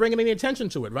 then you're not bringing any attention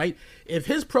to it, right? If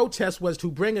his protest was to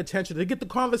bring attention, to get the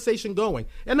conversation going,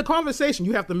 and the conversation,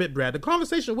 you have to admit, Brad, the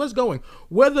conversation was going.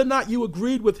 Whether or not you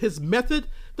agreed with his method,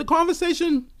 the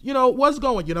conversation, was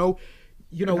going, It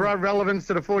brought relevance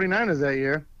to the 49ers that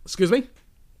year. Excuse me?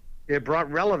 It brought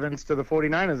relevance to the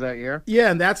 49ers that year. Yeah,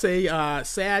 and that's a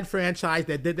sad franchise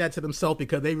that did that to themselves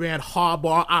because they ran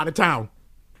Harbaugh out of town.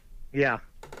 Yeah.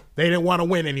 They didn't want to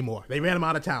win anymore. They ran him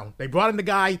out of town. They brought in the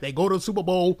guy. They go to the Super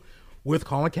Bowl with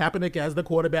Colin Kaepernick as the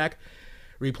quarterback,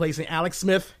 replacing Alex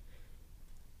Smith.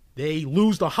 They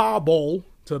lose the Harbaugh Bowl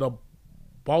to the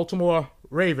Baltimore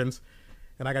Ravens.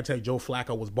 And I got to tell you, Joe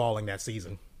Flacco was balling that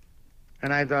season.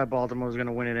 And I thought Baltimore was going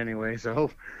to win it anyway, so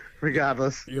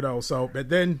regardless. But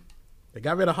then they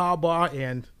got rid of Harbaugh,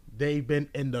 and they've been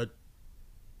in the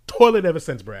toilet ever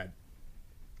since, Brad.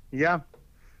 Yeah.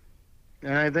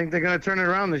 And I think they're going to turn it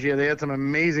around this year. They had some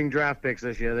amazing draft picks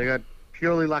this year. They got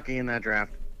purely lucky in that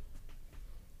draft.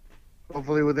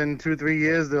 Hopefully within 2-3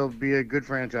 years, they'll be a good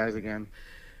franchise again.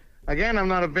 Again, I'm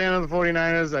not a fan of the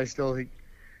 49ers.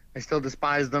 I still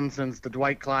despise them since the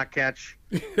Dwight Clark catch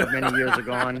many years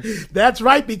ago. That's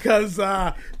right, because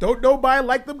don't nobody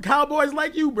like them Cowboys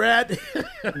like you, Brad.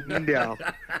 Yeah.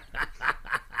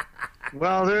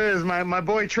 Well, there is my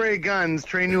boy Trey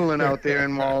Newland out there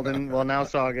in Walden. Well, now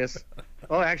Saugus.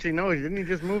 Oh, actually, no, didn't he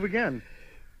just move again?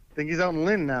 I think he's out in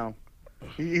Lynn now.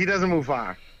 He doesn't move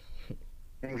far.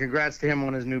 And congrats to him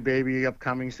on his new baby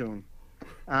upcoming soon.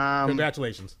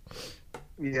 Congratulations.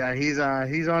 Yeah, he's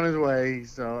on his way.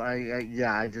 So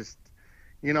I just,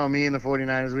 me and the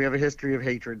 49ers, we have a history of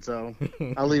hatred. So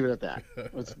I'll leave it at that.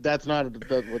 That's not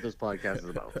what this podcast is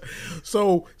about.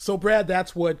 So Brad,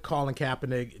 that's what Colin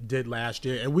Kaepernick did last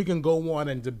year, and we can go on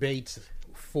and debate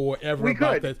forever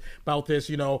about this.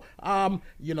 I'm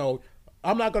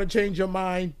not going to change your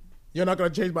mind. You're not going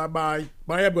to change my mind,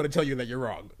 but I am going to tell you that you're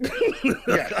wrong.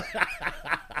 Yes.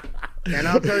 And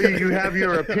I'll tell you have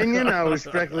your opinion. I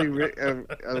respectfully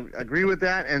agree with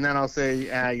that, and then I'll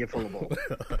say, you're full of bull.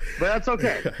 But that's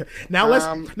okay. Now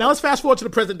let's fast forward to the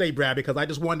present day, Brad, because I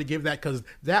just wanted to give that, because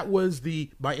that was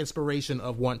my inspiration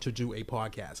of wanting to do a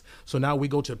podcast. So now we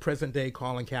go to present day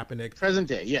Colin Kaepernick. Present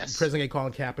day, yes. Present day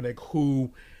Colin Kaepernick,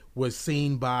 who was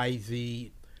seen by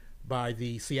the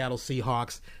Seattle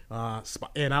Seahawks.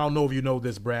 And I don't know if you know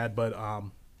this, Brad, but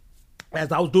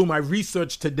as I was doing my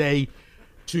research today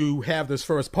to have this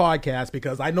first podcast,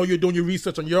 because I know you're doing your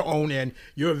research on your own and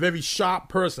you're a very sharp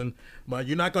person, but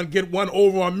you're not going to get one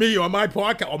over on me or my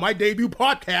podcast or my debut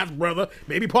podcast, brother.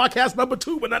 Maybe podcast number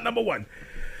 2, but not number 1.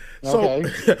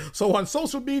 Okay. So on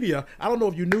social media, I don't know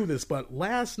if you knew this, but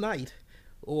last night,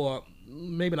 or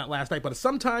maybe not last night, but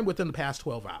sometime within the past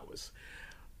 12 hours,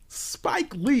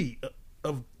 Spike Lee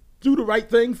of Do the Right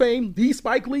Thing fame,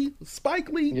 Spike Lee,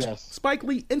 yes. Spike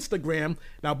Lee Instagram.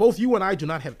 Now, both you and I do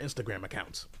not have Instagram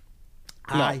accounts.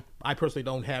 No. I personally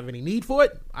don't have any need for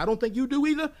it. I don't think you do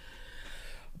either.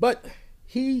 But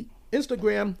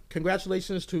Instagram,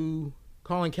 congratulations to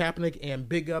Colin Kaepernick and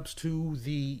big ups to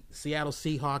the Seattle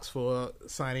Seahawks for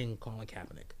signing Colin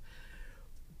Kaepernick.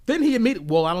 Then he I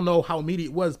don't know how immediate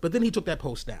it was, but then he took that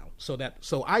post down. So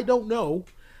I don't know.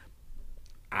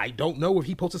 I don't know if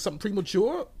he posted something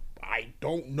premature. I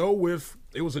don't know if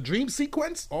it was a dream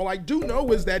sequence. All I do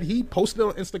know is that he posted it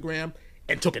on Instagram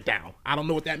and took it down. I don't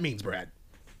know what that means, Brad.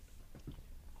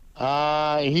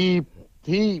 He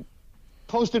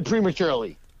posted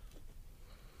prematurely.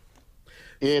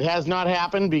 It has not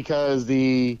happened because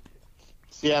the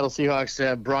Seattle Seahawks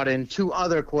have brought in 2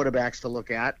 other quarterbacks to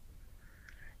look at.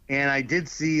 And I did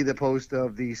see the post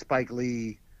of the Spike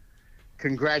Lee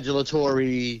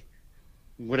congratulatory,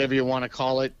 whatever you want to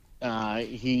call it.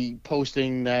 He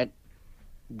posting that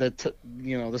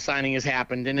the signing has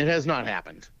happened, and it has not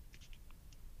happened.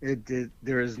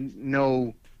 There is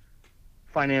no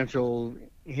financial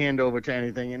handover to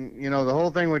anything, and the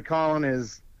whole thing with Colin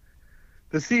is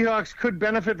the Seahawks could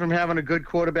benefit from having a good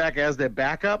quarterback as their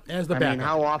backup. As the I backup.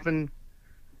 mean,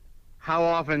 how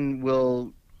often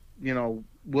will,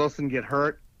 Wilson get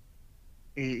hurt?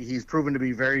 He's proven to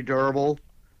be very durable.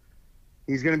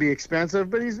 He's going to be expensive,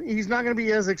 but he's not going to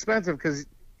be as expensive because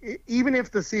even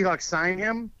if the Seahawks sign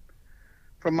him,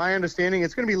 from my understanding,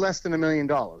 it's going to be less than $1 million.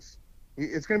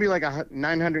 It's going to be like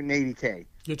 $980K.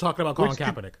 You're talking about Colin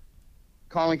Kaepernick.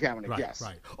 Colin Kaepernick, Right, yes.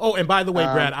 right. Oh, and by the way,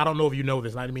 Brad, I don't know if you know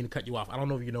this, and I didn't mean to cut you off. I don't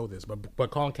know if you know this,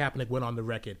 but Colin Kaepernick went on the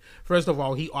record. First of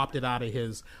all, he opted out of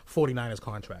his 49ers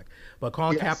contract. But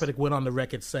Colin Kaepernick went on the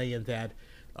record saying that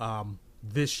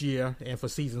this year and for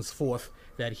seasons forth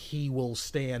that he will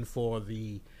stand for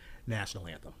the national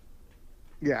anthem.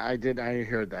 Yeah, I did. I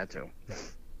heard that too.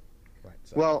 Right.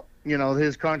 So. Well,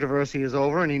 his controversy is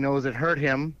over, and he knows it hurt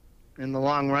him in the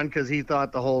long run because he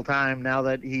thought the whole time, now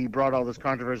that he brought all this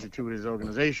controversy to his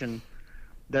organization,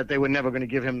 that they were never going to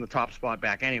give him the top spot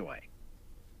back anyway.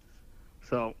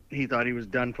 So he thought he was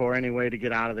done for anyway to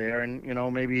get out of there, and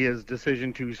maybe his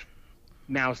decision to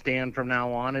now stand from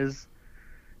now on is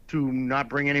to not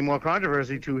bring any more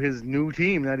controversy to his new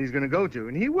team that he's going to go to,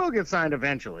 and he will get signed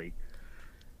eventually.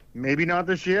 Maybe not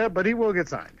this year, but he will get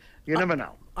signed. You never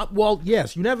know. Well,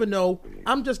 yes, you never know.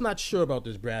 I'm just not sure about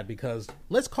this, Brad, because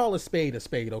let's call a spade,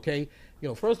 okay?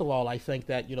 First of all, I think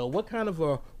that, what kind of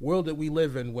a world that we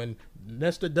live in when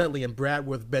Nestor Dudley and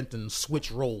Bradworth Benton switch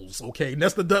roles, okay?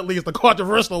 Nestor Dudley is the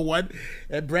controversial one,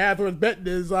 and Bradworth Benton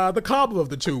is the calmer of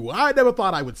the two. I never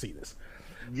thought I would see this.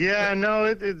 Yeah, no,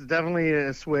 it's definitely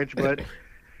a switch, but,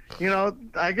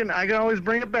 I can always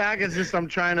bring it back. It's just I'm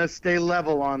trying to stay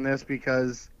level on this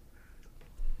because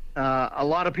a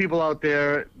lot of people out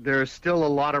there, there's still a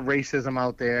lot of racism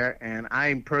out there, and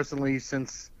I personally,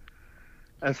 since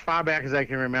as far back as I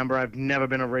can remember, I've never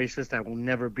been a racist. I will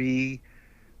never be.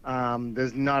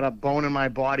 There's not a bone in my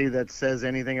body that says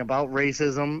anything about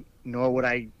racism, nor would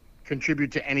I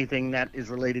contribute to anything that is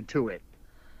related to it.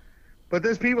 But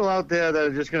there's people out there that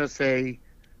are just going to say,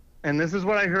 and this is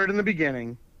what I heard in the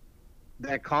beginning,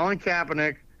 that Colin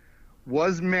Kaepernick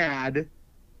was mad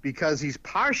because he's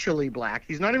partially black.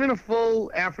 He's not even a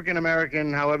full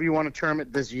African-American, however you want to term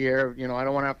it this year. I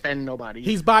don't want to offend nobody.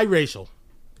 He's biracial.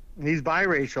 He's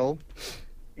biracial.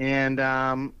 And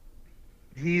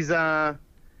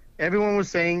everyone was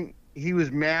saying he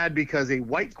was mad because a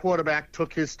white quarterback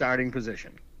took his starting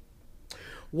position.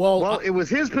 Well, it was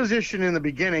his position in the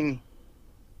beginning.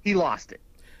 He lost it.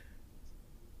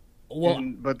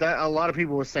 But a lot of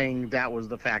people were saying that was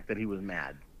the fact that he was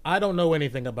mad. I don't know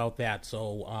anything about that,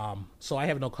 so I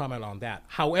have no comment on that.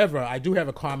 However, I do have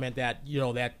a comment that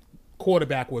that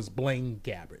quarterback was Blaine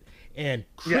Gabbert, and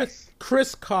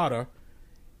Chris Carter,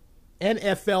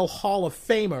 NFL Hall of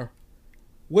Famer,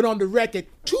 went on the record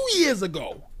 2 years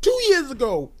ago,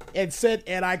 and said,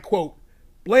 and I quote,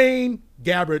 "Blaine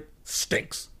Gabbert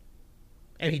stinks,"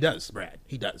 and he does, Brad,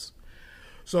 he does.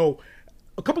 So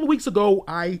a couple of weeks ago,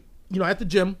 at the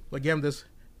gym again,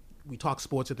 we talk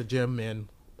sports at the gym and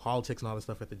politics and all this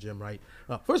stuff at the gym, right?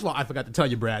 First of all, I forgot to tell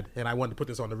you, Brad, and I wanted to put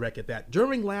this on the record, that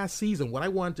during last season, what I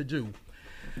wanted to do,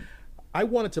 I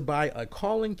wanted to buy a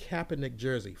Colin Kaepernick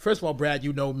jersey. First of all, Brad,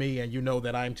 you know me, and you know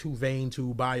that I'm too vain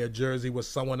to buy a jersey with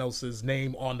someone else's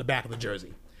name on the back of the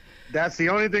jersey. That's the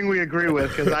only thing we agree with,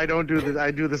 because I don't do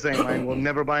I do the same. I will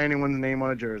never buy anyone's name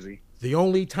on a jersey. The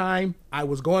only time I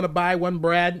was going to buy one,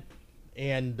 Brad,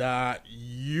 and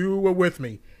you were with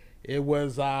me, it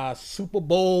was Super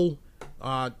Bowl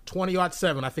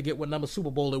 2007, I forget what number Super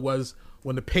Bowl it was,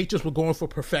 when the Patriots were going for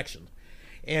perfection.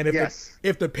 And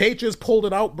if the Patriots pulled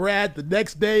it out, Brad, the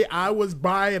next day I was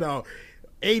buying a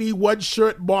 81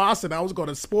 shirt Moss, and I was going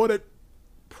to sport it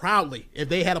proudly if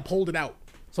they had pulled it out.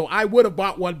 So I would have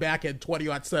bought one back in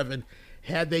 2007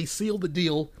 had they sealed the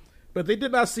deal. But they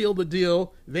did not seal the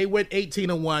deal. They went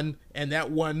 18-1, and that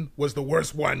one was the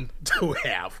worst one to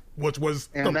have, which was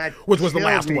the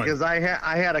last one. Because I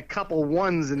had a couple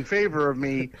ones in favor of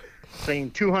me,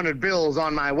 saying 200 bills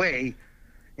on my way,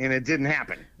 and it didn't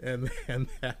happen. And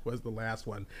that was the last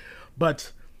one.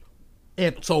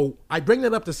 And so I bring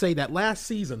that up to say that last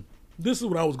season, this is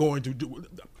what I was going to do.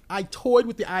 I toyed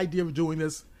with the idea of doing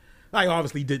this. I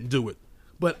obviously didn't do it,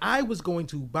 but I was going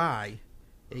to buy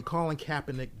a Colin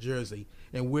Kaepernick jersey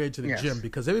and wear it to the gym,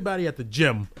 because everybody at the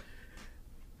gym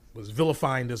was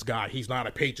vilifying this guy. He's not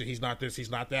a Patriot. He's not this. He's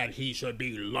not that. He should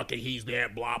be lucky he's there,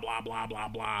 blah, blah, blah, blah,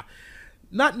 blah.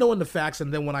 Not knowing the facts,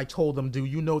 and then when I told them, do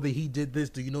you know that he did this?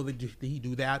 Do you know that did he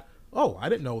do that? Oh, I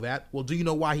didn't know that. Well, do you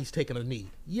know why he's taking a knee?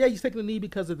 Yeah, he's taking a knee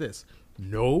because of this.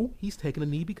 No, he's taking a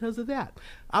knee because of that.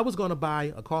 I was going to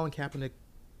buy a Colin Kaepernick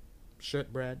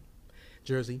shirt, Brad,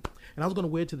 jersey, and I was going to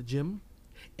wear it to the gym,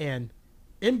 and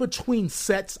in between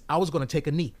sets, I was going to take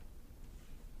a knee.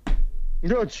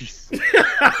 No, jeez.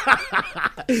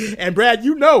 And Brad,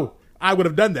 you know I would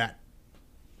have done that.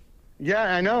 Yeah,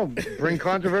 I know. Bring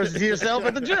controversy to yourself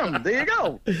at the gym. There you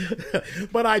go.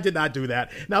 But I did not do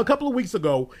that. Now, a couple of weeks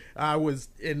ago, I was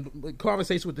in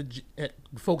conversation with the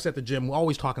folks at the gym. We're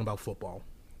always talking about football.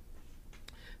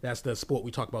 That's the sport we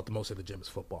talk about the most at the gym is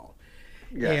football.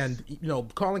 Yes. And, you know,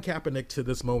 Colin Kaepernick, to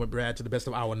this moment, Brad, to the best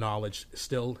of our knowledge,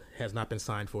 still has not been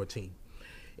signed for a team.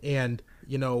 And,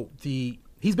 you know,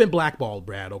 he's been blackballed,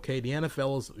 Brad, okay? The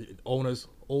NFL's owners,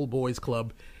 old boys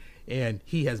club, and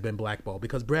he has been blackballed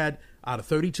because, Brad, out of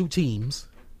 32 teams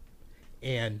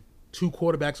and 2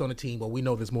 quarterbacks on the team, well, we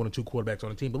know there's more than 2 quarterbacks on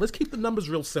the team, but let's keep the numbers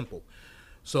real simple.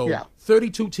 So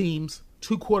 32 teams,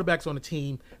 2 quarterbacks on the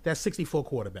team, that's 64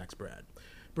 quarterbacks, Brad.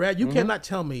 Brad, you cannot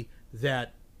tell me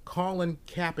that Colin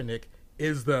Kaepernick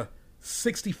is the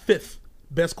 65th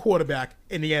best quarterback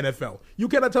in the NFL. You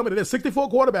cannot tell me that there's 64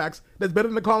 quarterbacks that's better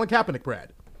than Colin Kaepernick,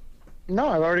 Brad. No,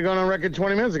 I've already gone on record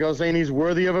 20 minutes ago saying he's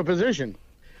worthy of a position.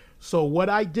 So what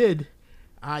I did,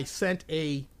 I sent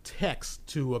a text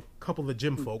to a couple of the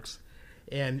gym folks.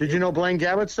 And did you know Blaine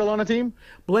Gabbett's still on the team?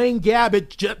 Blaine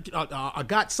Gabbert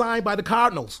got signed by the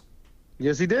Cardinals.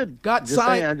 Yes, he did. Got just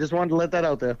signed. Saying, I just wanted to let that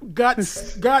out there. Got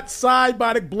signed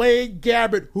by the Blaine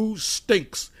Gabbert, who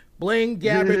stinks. Blaine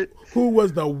Gabbert, who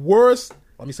was the worst.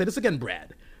 Let me say this again,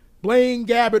 Brad. Blaine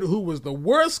Gabbert, who was the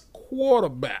worst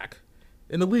quarterback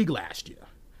in the league last year,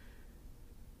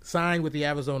 signed with the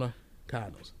Arizona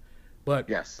Cardinals. But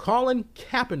yes, Colin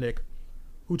Kaepernick,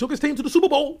 who took his team to the Super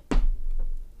Bowl,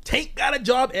 Tank got a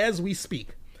job as we speak.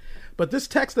 But this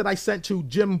text that I sent to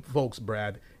gym folks,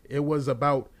 Brad, it was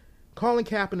about Colin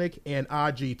Kaepernick and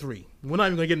RG3. We're not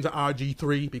even going to get into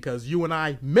RG3 because you and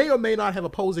I may or may not have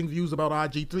opposing views about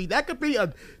RG3. That could be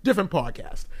a different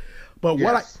podcast. But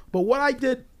what I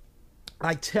did,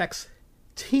 I text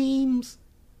teams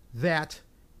that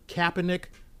Kaepernick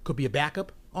could be a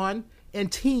backup on and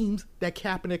teams that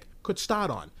Kaepernick could start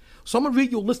on. So I'm going to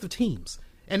read you a list of teams.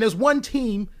 And there's one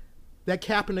team that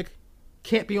Kaepernick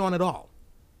can't be on at all.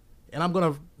 And I'm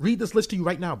going to read this list to you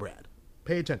right now, Brad.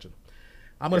 Pay attention.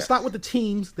 I'm going to start with the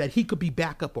teams that he could be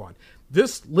backup on.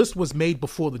 This list was made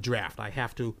before the draft.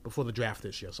 Before the draft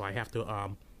this year. So I have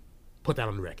to put that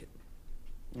on the record.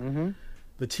 Mm-hmm.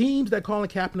 The teams that Colin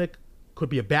Kaepernick could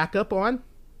be a backup on: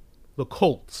 the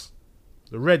Colts,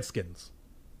 the Redskins,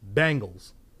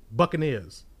 Bengals,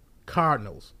 Buccaneers,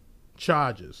 Cardinals,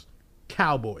 Chargers,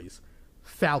 Cowboys,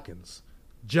 Falcons,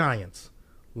 Giants,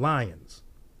 Lions,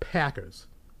 Packers,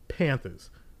 Panthers,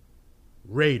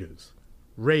 Raiders,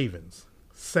 Ravens,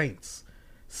 Saints,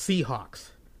 Seahawks,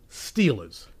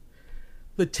 Steelers.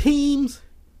 The teams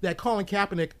that Colin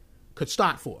Kaepernick could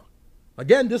start for.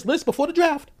 Again, this list before the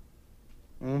draft.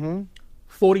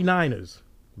 49ers,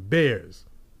 Bears,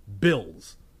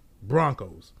 Bills,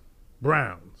 Broncos,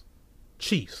 Browns,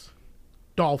 Chiefs,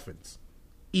 Dolphins,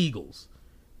 Eagles,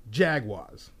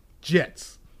 Jaguars,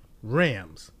 Jets,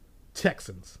 Rams,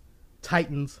 Texans,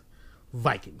 Titans,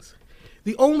 Vikings.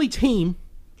 The only team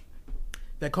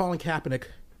that Colin Kaepernick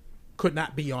could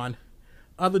not be on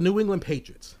are the New England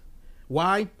Patriots.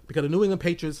 Why? Because the New England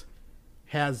Patriots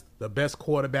has the best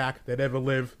quarterback that ever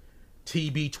lived,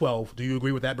 TB12. Do you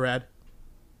agree with that, Brad?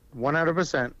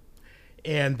 100%.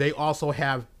 And they also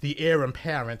have the heir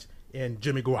apparent in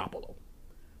Jimmy Garoppolo.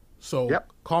 So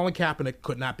Colin Kaepernick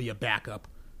could not be a backup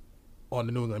on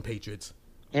the New England Patriots.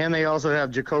 And they also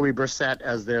have Jacoby Brissett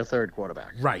as their third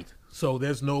quarterback. Right. So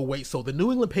there's no way. So the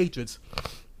New England Patriots,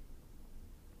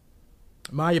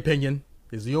 my opinion,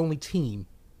 is the only team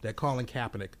that Colin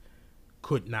Kaepernick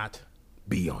could not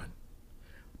be on.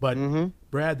 But,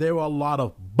 Brad, there are a lot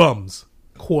of bums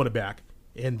quarterback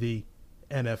in the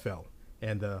NFL.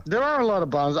 And there are a lot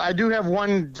of bums. I do have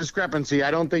one discrepancy.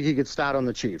 I don't think he could start on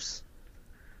the Chiefs.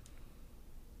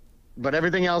 But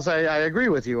everything else, I agree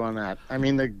with you on that. I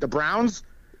mean, the Browns,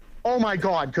 oh, my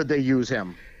God, could they use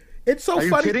him? It's so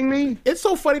funny. Are you kidding me? It's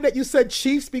so funny that you said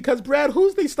Chiefs because, Brad,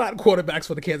 who's the starting quarterbacks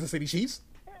for the Kansas City Chiefs?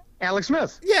 Alex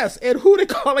Smith. Yes, and who did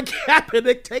Colin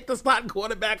Kaepernick take the starting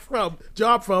quarterback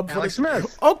job from? Alex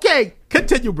Smith. Okay,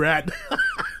 continue, Brad.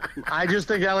 I just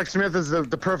think Alex Smith is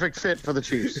the perfect fit for the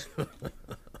Chiefs.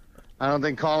 I don't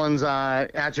think Colin's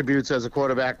attributes as a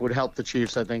quarterback would help the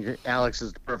Chiefs. I think Alex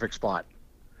is the perfect spot.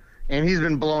 And he's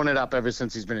been blowing it up ever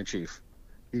since he's been a Chief.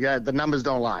 The numbers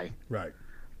don't lie. Right.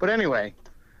 But anyway,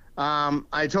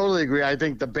 I totally agree. I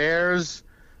think the Bears,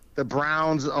 the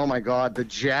Browns, oh my God, the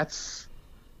Jets.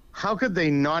 How could they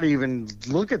not even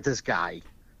look at this guy?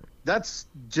 That's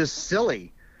just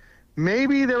silly.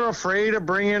 Maybe they're afraid of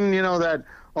bringing, that,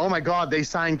 oh, my God, they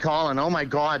signed Colin. Oh, my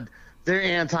God, they're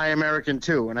anti-American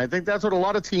too. And I think that's what a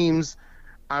lot of teams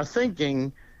are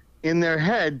thinking in their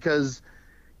head, because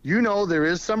there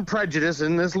is some prejudice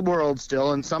in this world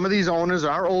still, and some of these owners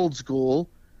are old school.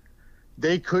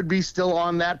 They could be still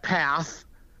on that path.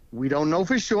 We don't know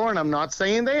for sure, and I'm not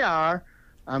saying they are.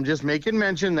 I'm just making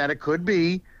mention that it could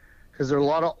be, because there are a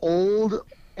lot of old,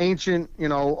 ancient,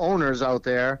 owners out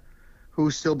there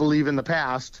who still believe in the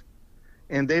past,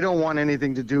 and they don't want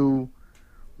anything to do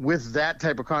with that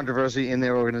type of controversy in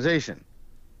their organization.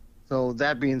 So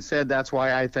that being said, that's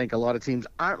why I think a lot of teams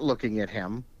aren't looking at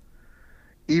him,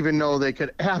 even though they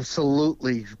could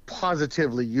absolutely,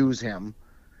 positively use him.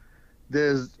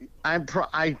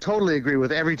 I totally agree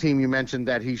with every team you mentioned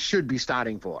that he should be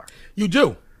starting for. You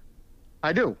do?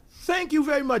 I do. Thank you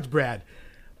very much, Brad.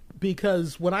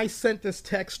 Because when I sent this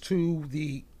text to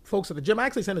the folks at the gym, I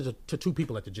actually sent it to two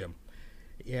people at the gym.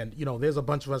 And, there's a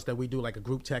bunch of us that we do like a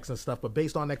group text and stuff. But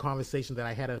based on that conversation that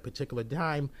I had at a particular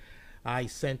time, I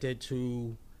sent it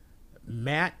to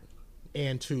Matt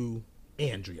and to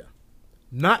Andrea.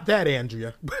 Not that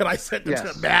Andrea, but I sent it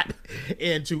to Matt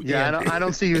and to Andrea. I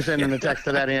don't see you sending a text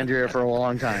to that Andrea for a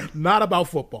long time. Not about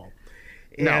football.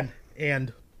 No.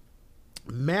 And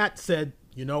Matt said,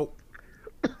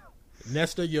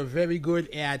 Nestor, you're very good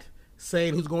at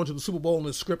saying who's going to the Super Bowl and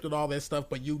the script and all that stuff,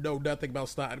 but you know nothing about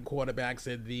starting quarterbacks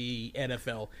in the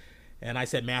NFL. And I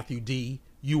said, Matthew D.,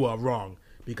 you are wrong.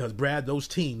 Because, Brad, those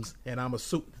teams, and I'm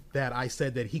assuming that I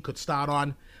said that he could start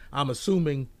on, I'm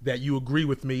assuming that you agree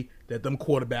with me that them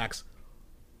quarterbacks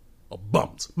are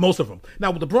bums. Most of them.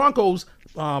 Now, with the Broncos,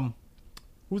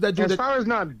 who's that dude? As far as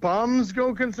not bums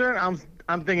go concerned,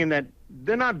 I'm thinking that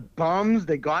they're not bums.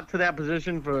 They got to that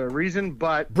position for a reason,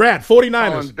 but Brad, 49ers.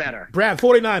 Colin's better. Brad,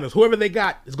 49ers. Whoever they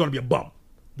got is going to be a bum.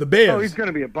 The Bears. Oh, he's going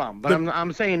to be a bum. But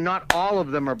I'm saying not all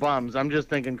of them are bums. I'm just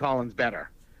thinking Colin's better.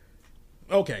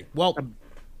 Okay. Well,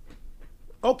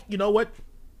 you know what?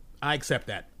 I accept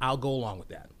that. I'll go along with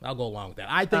that.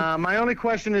 I think. My only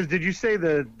question is, did you say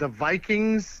the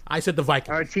Vikings? I said the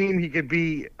Vikings. Our team, he could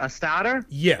be a starter?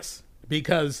 Yes,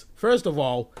 because first of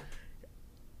all,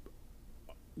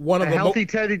 one of the healthy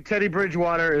Teddy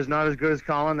Bridgewater is not as good as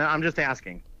Colin. I'm just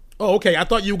asking. Oh, okay. I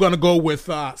thought you were going to go with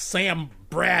Sam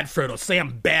Bradford or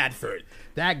Sam Badford.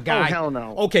 That guy. Oh, hell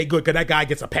no. Okay, good, because that guy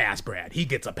gets a pass, Brad. He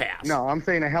gets a pass. No, I'm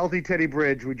saying a healthy Teddy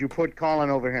Bridge. Would you put Colin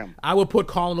over him? I would put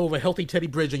Colin over healthy Teddy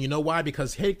Bridge, and you know why?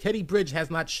 Because Teddy Bridge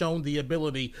has not shown the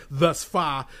ability thus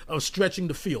far of stretching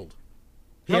the field.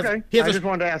 I just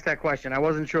wanted to ask that question. I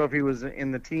wasn't sure if he was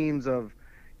in the teams of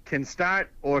can start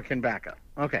or can back up.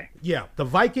 Okay. Yeah, the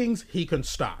Vikings, he can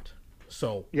start.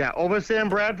 So. Yeah, over Sam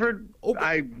Bradford,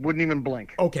 I wouldn't even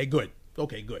blink. Okay, good.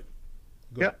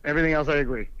 Yep, everything else I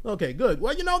agree. Okay, good.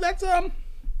 Well, that's I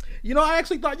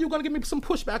actually thought you were going to give me some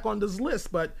pushback on this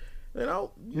list, but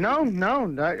No.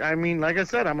 I mean, like I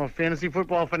said, I'm a fantasy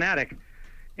football fanatic,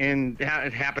 and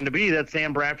it happened to be that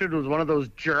Sam Bradford was one of those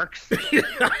jerks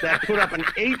that put up an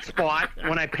 8 spot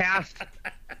when I passed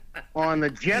on the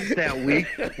Jets that week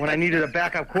when I needed a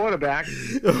backup quarterback.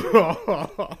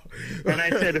 And I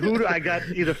said, I got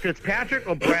either Fitzpatrick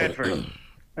or Bradford.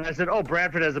 And I said,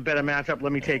 Bradford has a better matchup.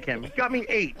 Let me take him. He got me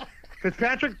 8.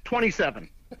 Fitzpatrick, 27.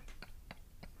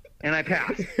 And I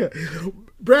passed.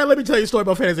 Brad, let me tell you a story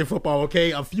about fantasy football,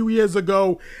 okay? A few years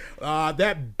ago,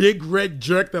 that big red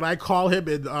jerk that I call him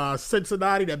in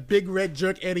Cincinnati, that big red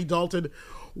jerk, Andy Dalton.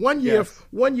 One year,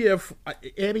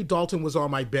 Andy Dalton was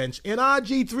on my bench, and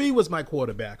RG3 was my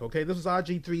quarterback, okay? This was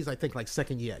RG3's, I think,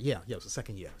 second year. Yeah, it was the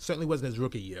second year. Certainly wasn't his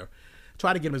rookie year.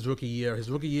 Tried to get him his rookie year.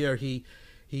 His rookie year, he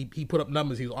put up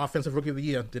numbers. He was offensive rookie of the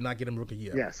year. Did not get him rookie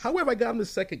year. Yes. However, I got him the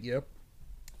second year.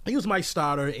 He was my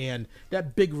starter, and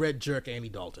that big red jerk, Andy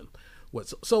Dalton.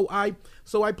 So I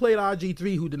played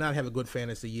RG3, who did not have a good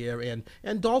fantasy year,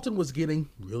 and Dalton was getting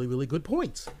really, really good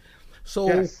points.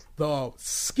 So the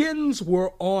Skins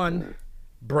were on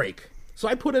break. So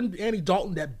I put in Andy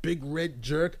Dalton, that big red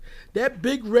jerk. That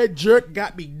big red jerk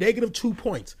got me -2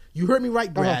 points. You heard me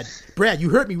right, Brad. Brad, you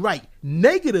heard me right.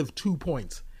 -2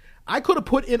 points. I could have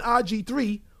put in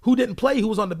RG3, who didn't play, who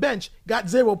was on the bench, got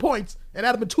 0 points, and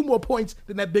that'd have been 2 more points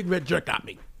than that big red jerk got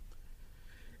me.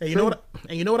 And you know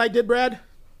what I did, Brad?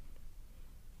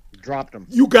 Dropped him.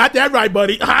 You got that right,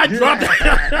 buddy. I dropped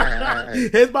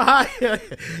him. He's behind.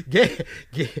 Gave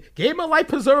him a life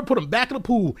preserver, put him back in the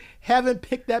pool. Haven't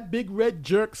picked that big red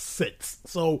jerk since.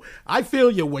 So I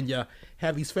feel you when you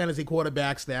have these fantasy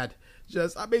quarterbacks that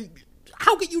just, how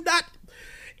can you not?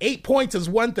 8 points is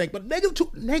one thing, but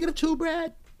 -2,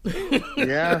 Brad?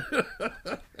 Yeah.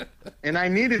 And I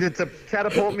needed it to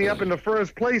catapult me up into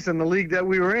first place in the league that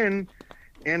we were in,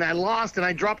 and I lost, and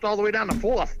I dropped all the way down to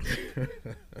 4th.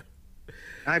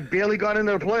 I barely got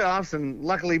into the playoffs and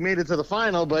luckily made it to the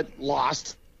final, but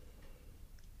lost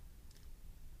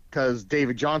because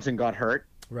David Johnson got hurt.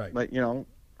 Right. But,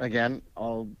 again,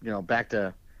 back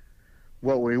to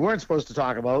what we weren't supposed to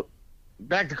talk about.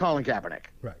 Back to Colin Kaepernick.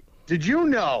 Right. Did you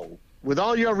know, with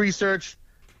all your research,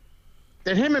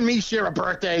 that him and me share a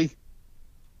birthday?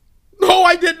 No,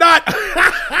 I did not.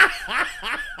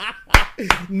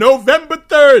 November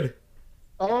 3rd.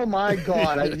 Oh, my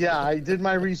God. I did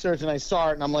my research and I saw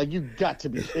it, and I'm like, you got to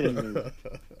be kidding me.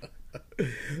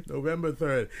 November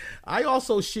 3rd. I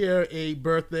also share a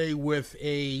birthday with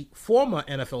a former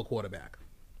NFL quarterback.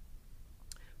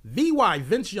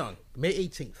 Vince Young, May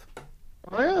 18th.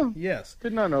 Oh, yeah? Yes.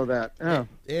 Did not know that. Yeah.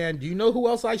 And do you know who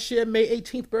else I share May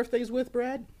 18th birthdays with,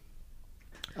 Brad?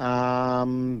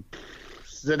 Zdeno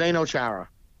Chara.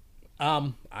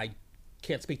 I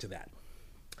can't speak to that.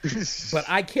 But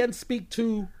I can speak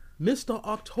to Mr.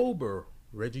 October,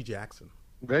 Reggie Jackson.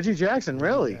 Reggie Jackson,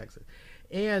 really? Jackson.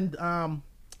 And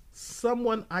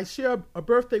I share a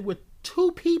birthday with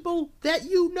two people that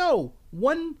you know.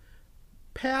 One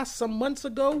passed some months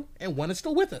ago, and one is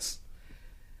still with us.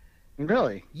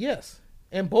 Really? Yes.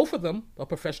 And both of them are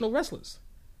professional wrestlers.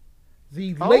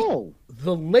 The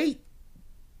late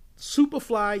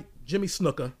Superfly Jimmy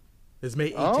Snuka is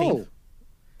May 18th. Oh.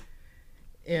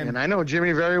 And I know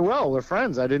Jimmy very well. We're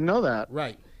friends. I didn't know that.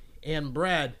 Right. And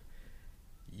Brad,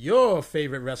 your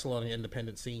favorite wrestler on the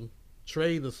independent scene,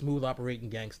 Trey the Smooth Operating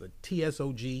Gangster,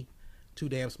 TSOG, too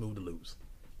damn smooth to lose.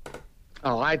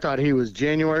 Oh, I thought he was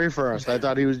January 1st. I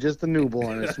thought he was just a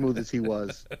newborn, as smooth as he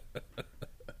was.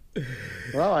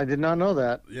 Well, I did not know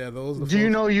that. Yeah, those. Do you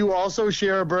know you also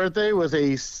share a birthday with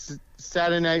a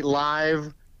Saturday Night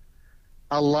Live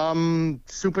alum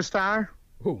superstar?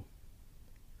 Who?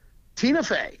 Tina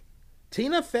Fey.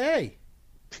 Tina Fey.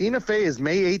 Tina Fey is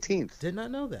May 18th. Did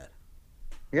not know that.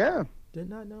 Yeah. Did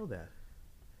not know that.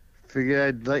 Figured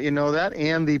I'd let you know that.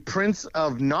 And the Prince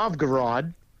of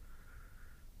Novgorod,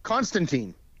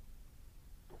 Constantine.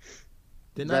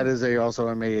 That is also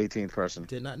a May 18th person.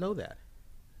 Did not know that.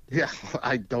 Yeah,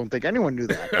 I don't think anyone knew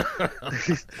that.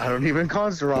 I don't even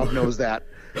Konstantinov knows that.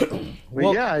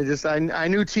 But yeah, I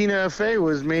knew Tina Fey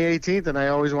was May 18th, and I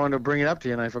always wanted to bring it up to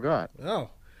you, and I forgot. Oh.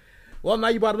 Well, now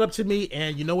you brought it up to me,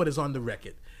 and you know what is on the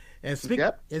record. And speak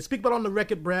about on the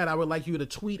record, Brad, I would like you to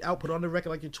tweet out, put on the record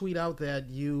like you tweet out that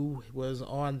you was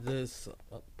on this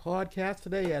podcast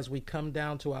today as we come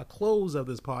down to our close of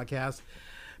this podcast.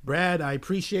 Brad, I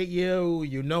appreciate you.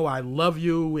 You know I love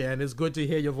you, and it's good to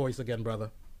hear your voice again,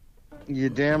 brother. You're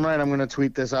damn right. I'm going to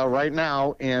tweet this out right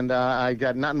now, and I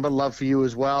got nothing but love for you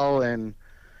as well, and,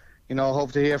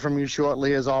 hope to hear from you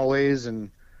shortly as always, and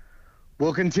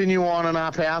we'll continue on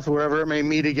our path wherever it may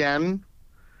meet again.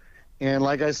 And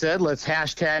like I said, let's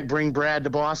hashtag bring Brad to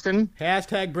Boston.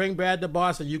 Hashtag bring Brad to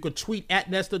Boston. You could tweet at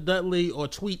Nestor Dudley or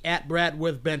tweet at Brad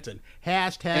with Benton.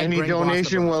 Hashtag any bring donation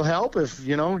Boston will help. If,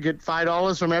 get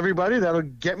 $5 from everybody, that'll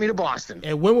get me to Boston.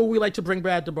 And when would we like to bring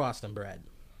Brad to Boston, Brad?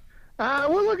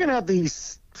 We're looking at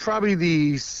probably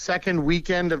the second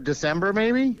weekend of December,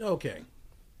 maybe. Okay.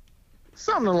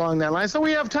 Something along that line. So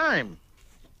we have time.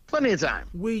 Plenty of time.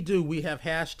 We do. We have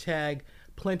hashtag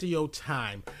plenty of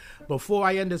time. Before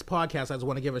I end this podcast, I just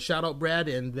want to give a shout out, Brad,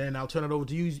 and then I'll turn it over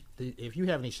to you if you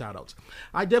have any shout outs.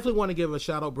 I definitely want to give a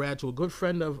shout out, Brad, to a good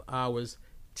friend of ours,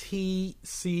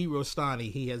 T.C.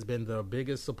 Rostani. He has been the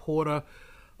biggest supporter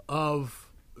of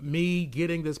me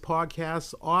getting this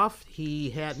podcast off. He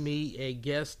had me a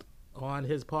guest on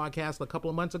his podcast a couple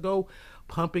of months ago,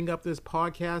 pumping up this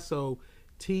podcast. So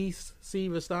T.C.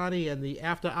 Rostani and the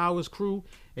After Hours crew,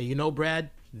 and Brad,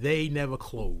 they never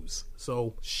close.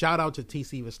 So shout out to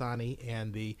T.C. Rostani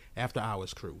and the After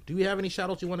Hours crew. Do you have any shout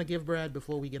outs you want to give, Brad,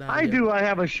 before we get out of here? I do. I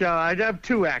have a shout. I have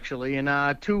two, actually,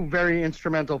 and two very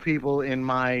instrumental people in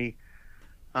my,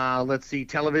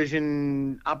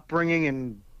 television upbringing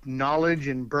and knowledge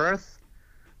and birth.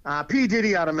 P.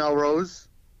 Diddy out of Melrose.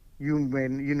 You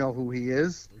know who he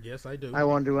is. Yes, I do. I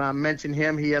wanted to mention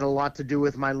him. He had a lot to do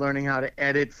with my learning how to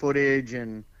edit footage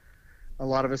and a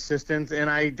lot of assistance. And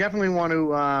I definitely want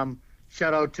to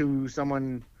shout out to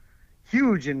someone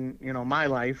huge in my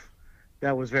life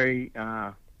that was very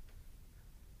not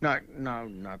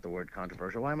the word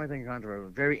controversial. Why am I thinking controversial?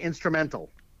 Very instrumental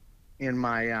in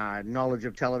my knowledge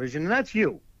of television, and that's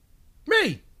you.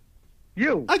 Me.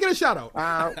 You. I get a shout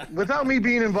out. Without me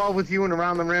being involved with you and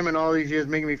Around the Rim and all these years,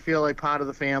 making me feel like part of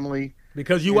the family.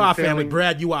 Because you are family,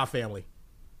 Brad. You are family.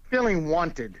 Feeling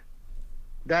wanted.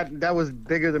 That was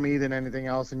bigger to me than anything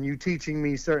else. And you teaching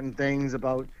me certain things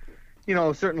about,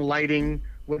 certain lighting,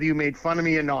 whether you made fun of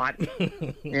me or not,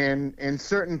 and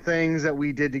certain things that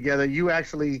we did together. You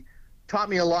actually taught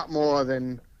me a lot more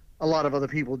than a lot of other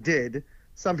people did.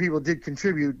 Some people did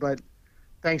contribute, but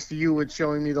thanks to you, it's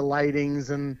showing me the lightings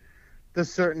and the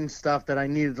certain stuff that I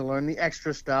needed to learn, the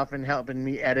extra stuff, and helping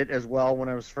me edit as well when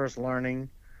I was first learning.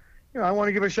 I want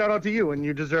to give a shout out to you, and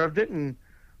you deserved it. And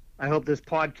I hope this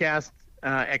podcast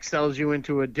excels you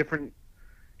into a different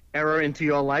era into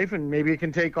your life, and maybe it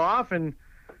can take off, and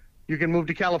you can move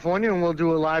to California, and we'll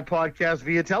do a live podcast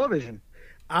via television.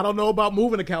 I don't know about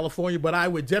moving to California, but I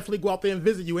would definitely go out there and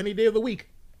visit you any day of the week.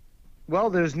 Well,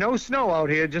 there's no snow out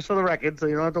here, just for the record, so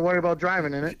you don't have to worry about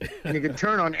driving in it, and you can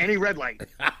turn on any red light.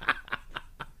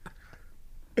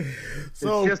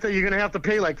 So, it's just that you're going to have to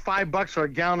pay like $5 for a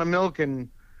gallon of milk and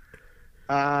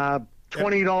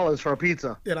 $20 for a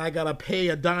pizza. And I got to pay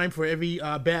a dime for every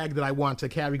bag that I want to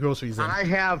carry groceries in. I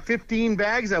have 15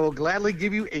 bags. I will gladly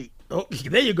give you 8. Oh,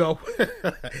 there you go.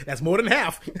 That's more than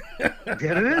half. Yeah,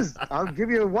 it is. I'll give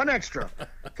you 1 extra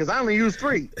because I only use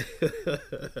 3.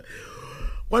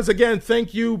 Once again,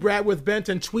 thank you, Bradworth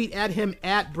Benton. Tweet at him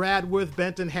at Bradworth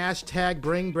Benton. #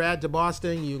 bring Brad to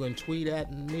Boston. You can tweet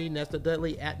at me, Nestor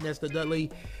Dudley, at Nestor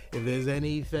Dudley. If there's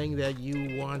anything that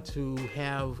you want to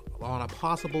have on a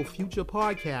possible future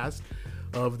podcast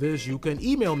of this, you can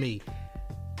email me,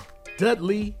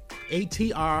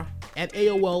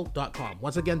 DudleyATR@AOL.com.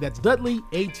 Once again, that's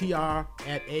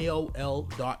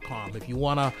DudleyATR@AOL.com. If you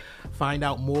want to find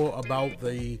out more about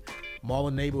the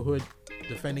Marlin Neighborhood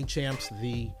defending champs,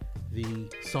 the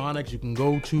Sonics, you can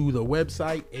go to the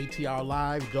website,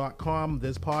 atrlive.com.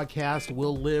 This podcast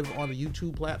will live on the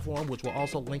YouTube platform, which will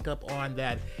also link up on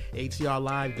that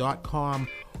atrlive.com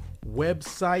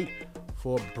website.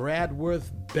 For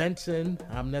Bradworth Benton,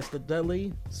 I'm Nestor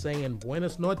Dudley saying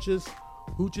buenas noches,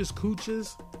 hooches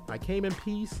cooches. I came in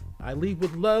peace. I leave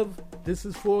with love. This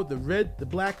is for the red, the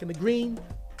black, and the green.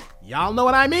 Y'all know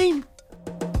what I mean.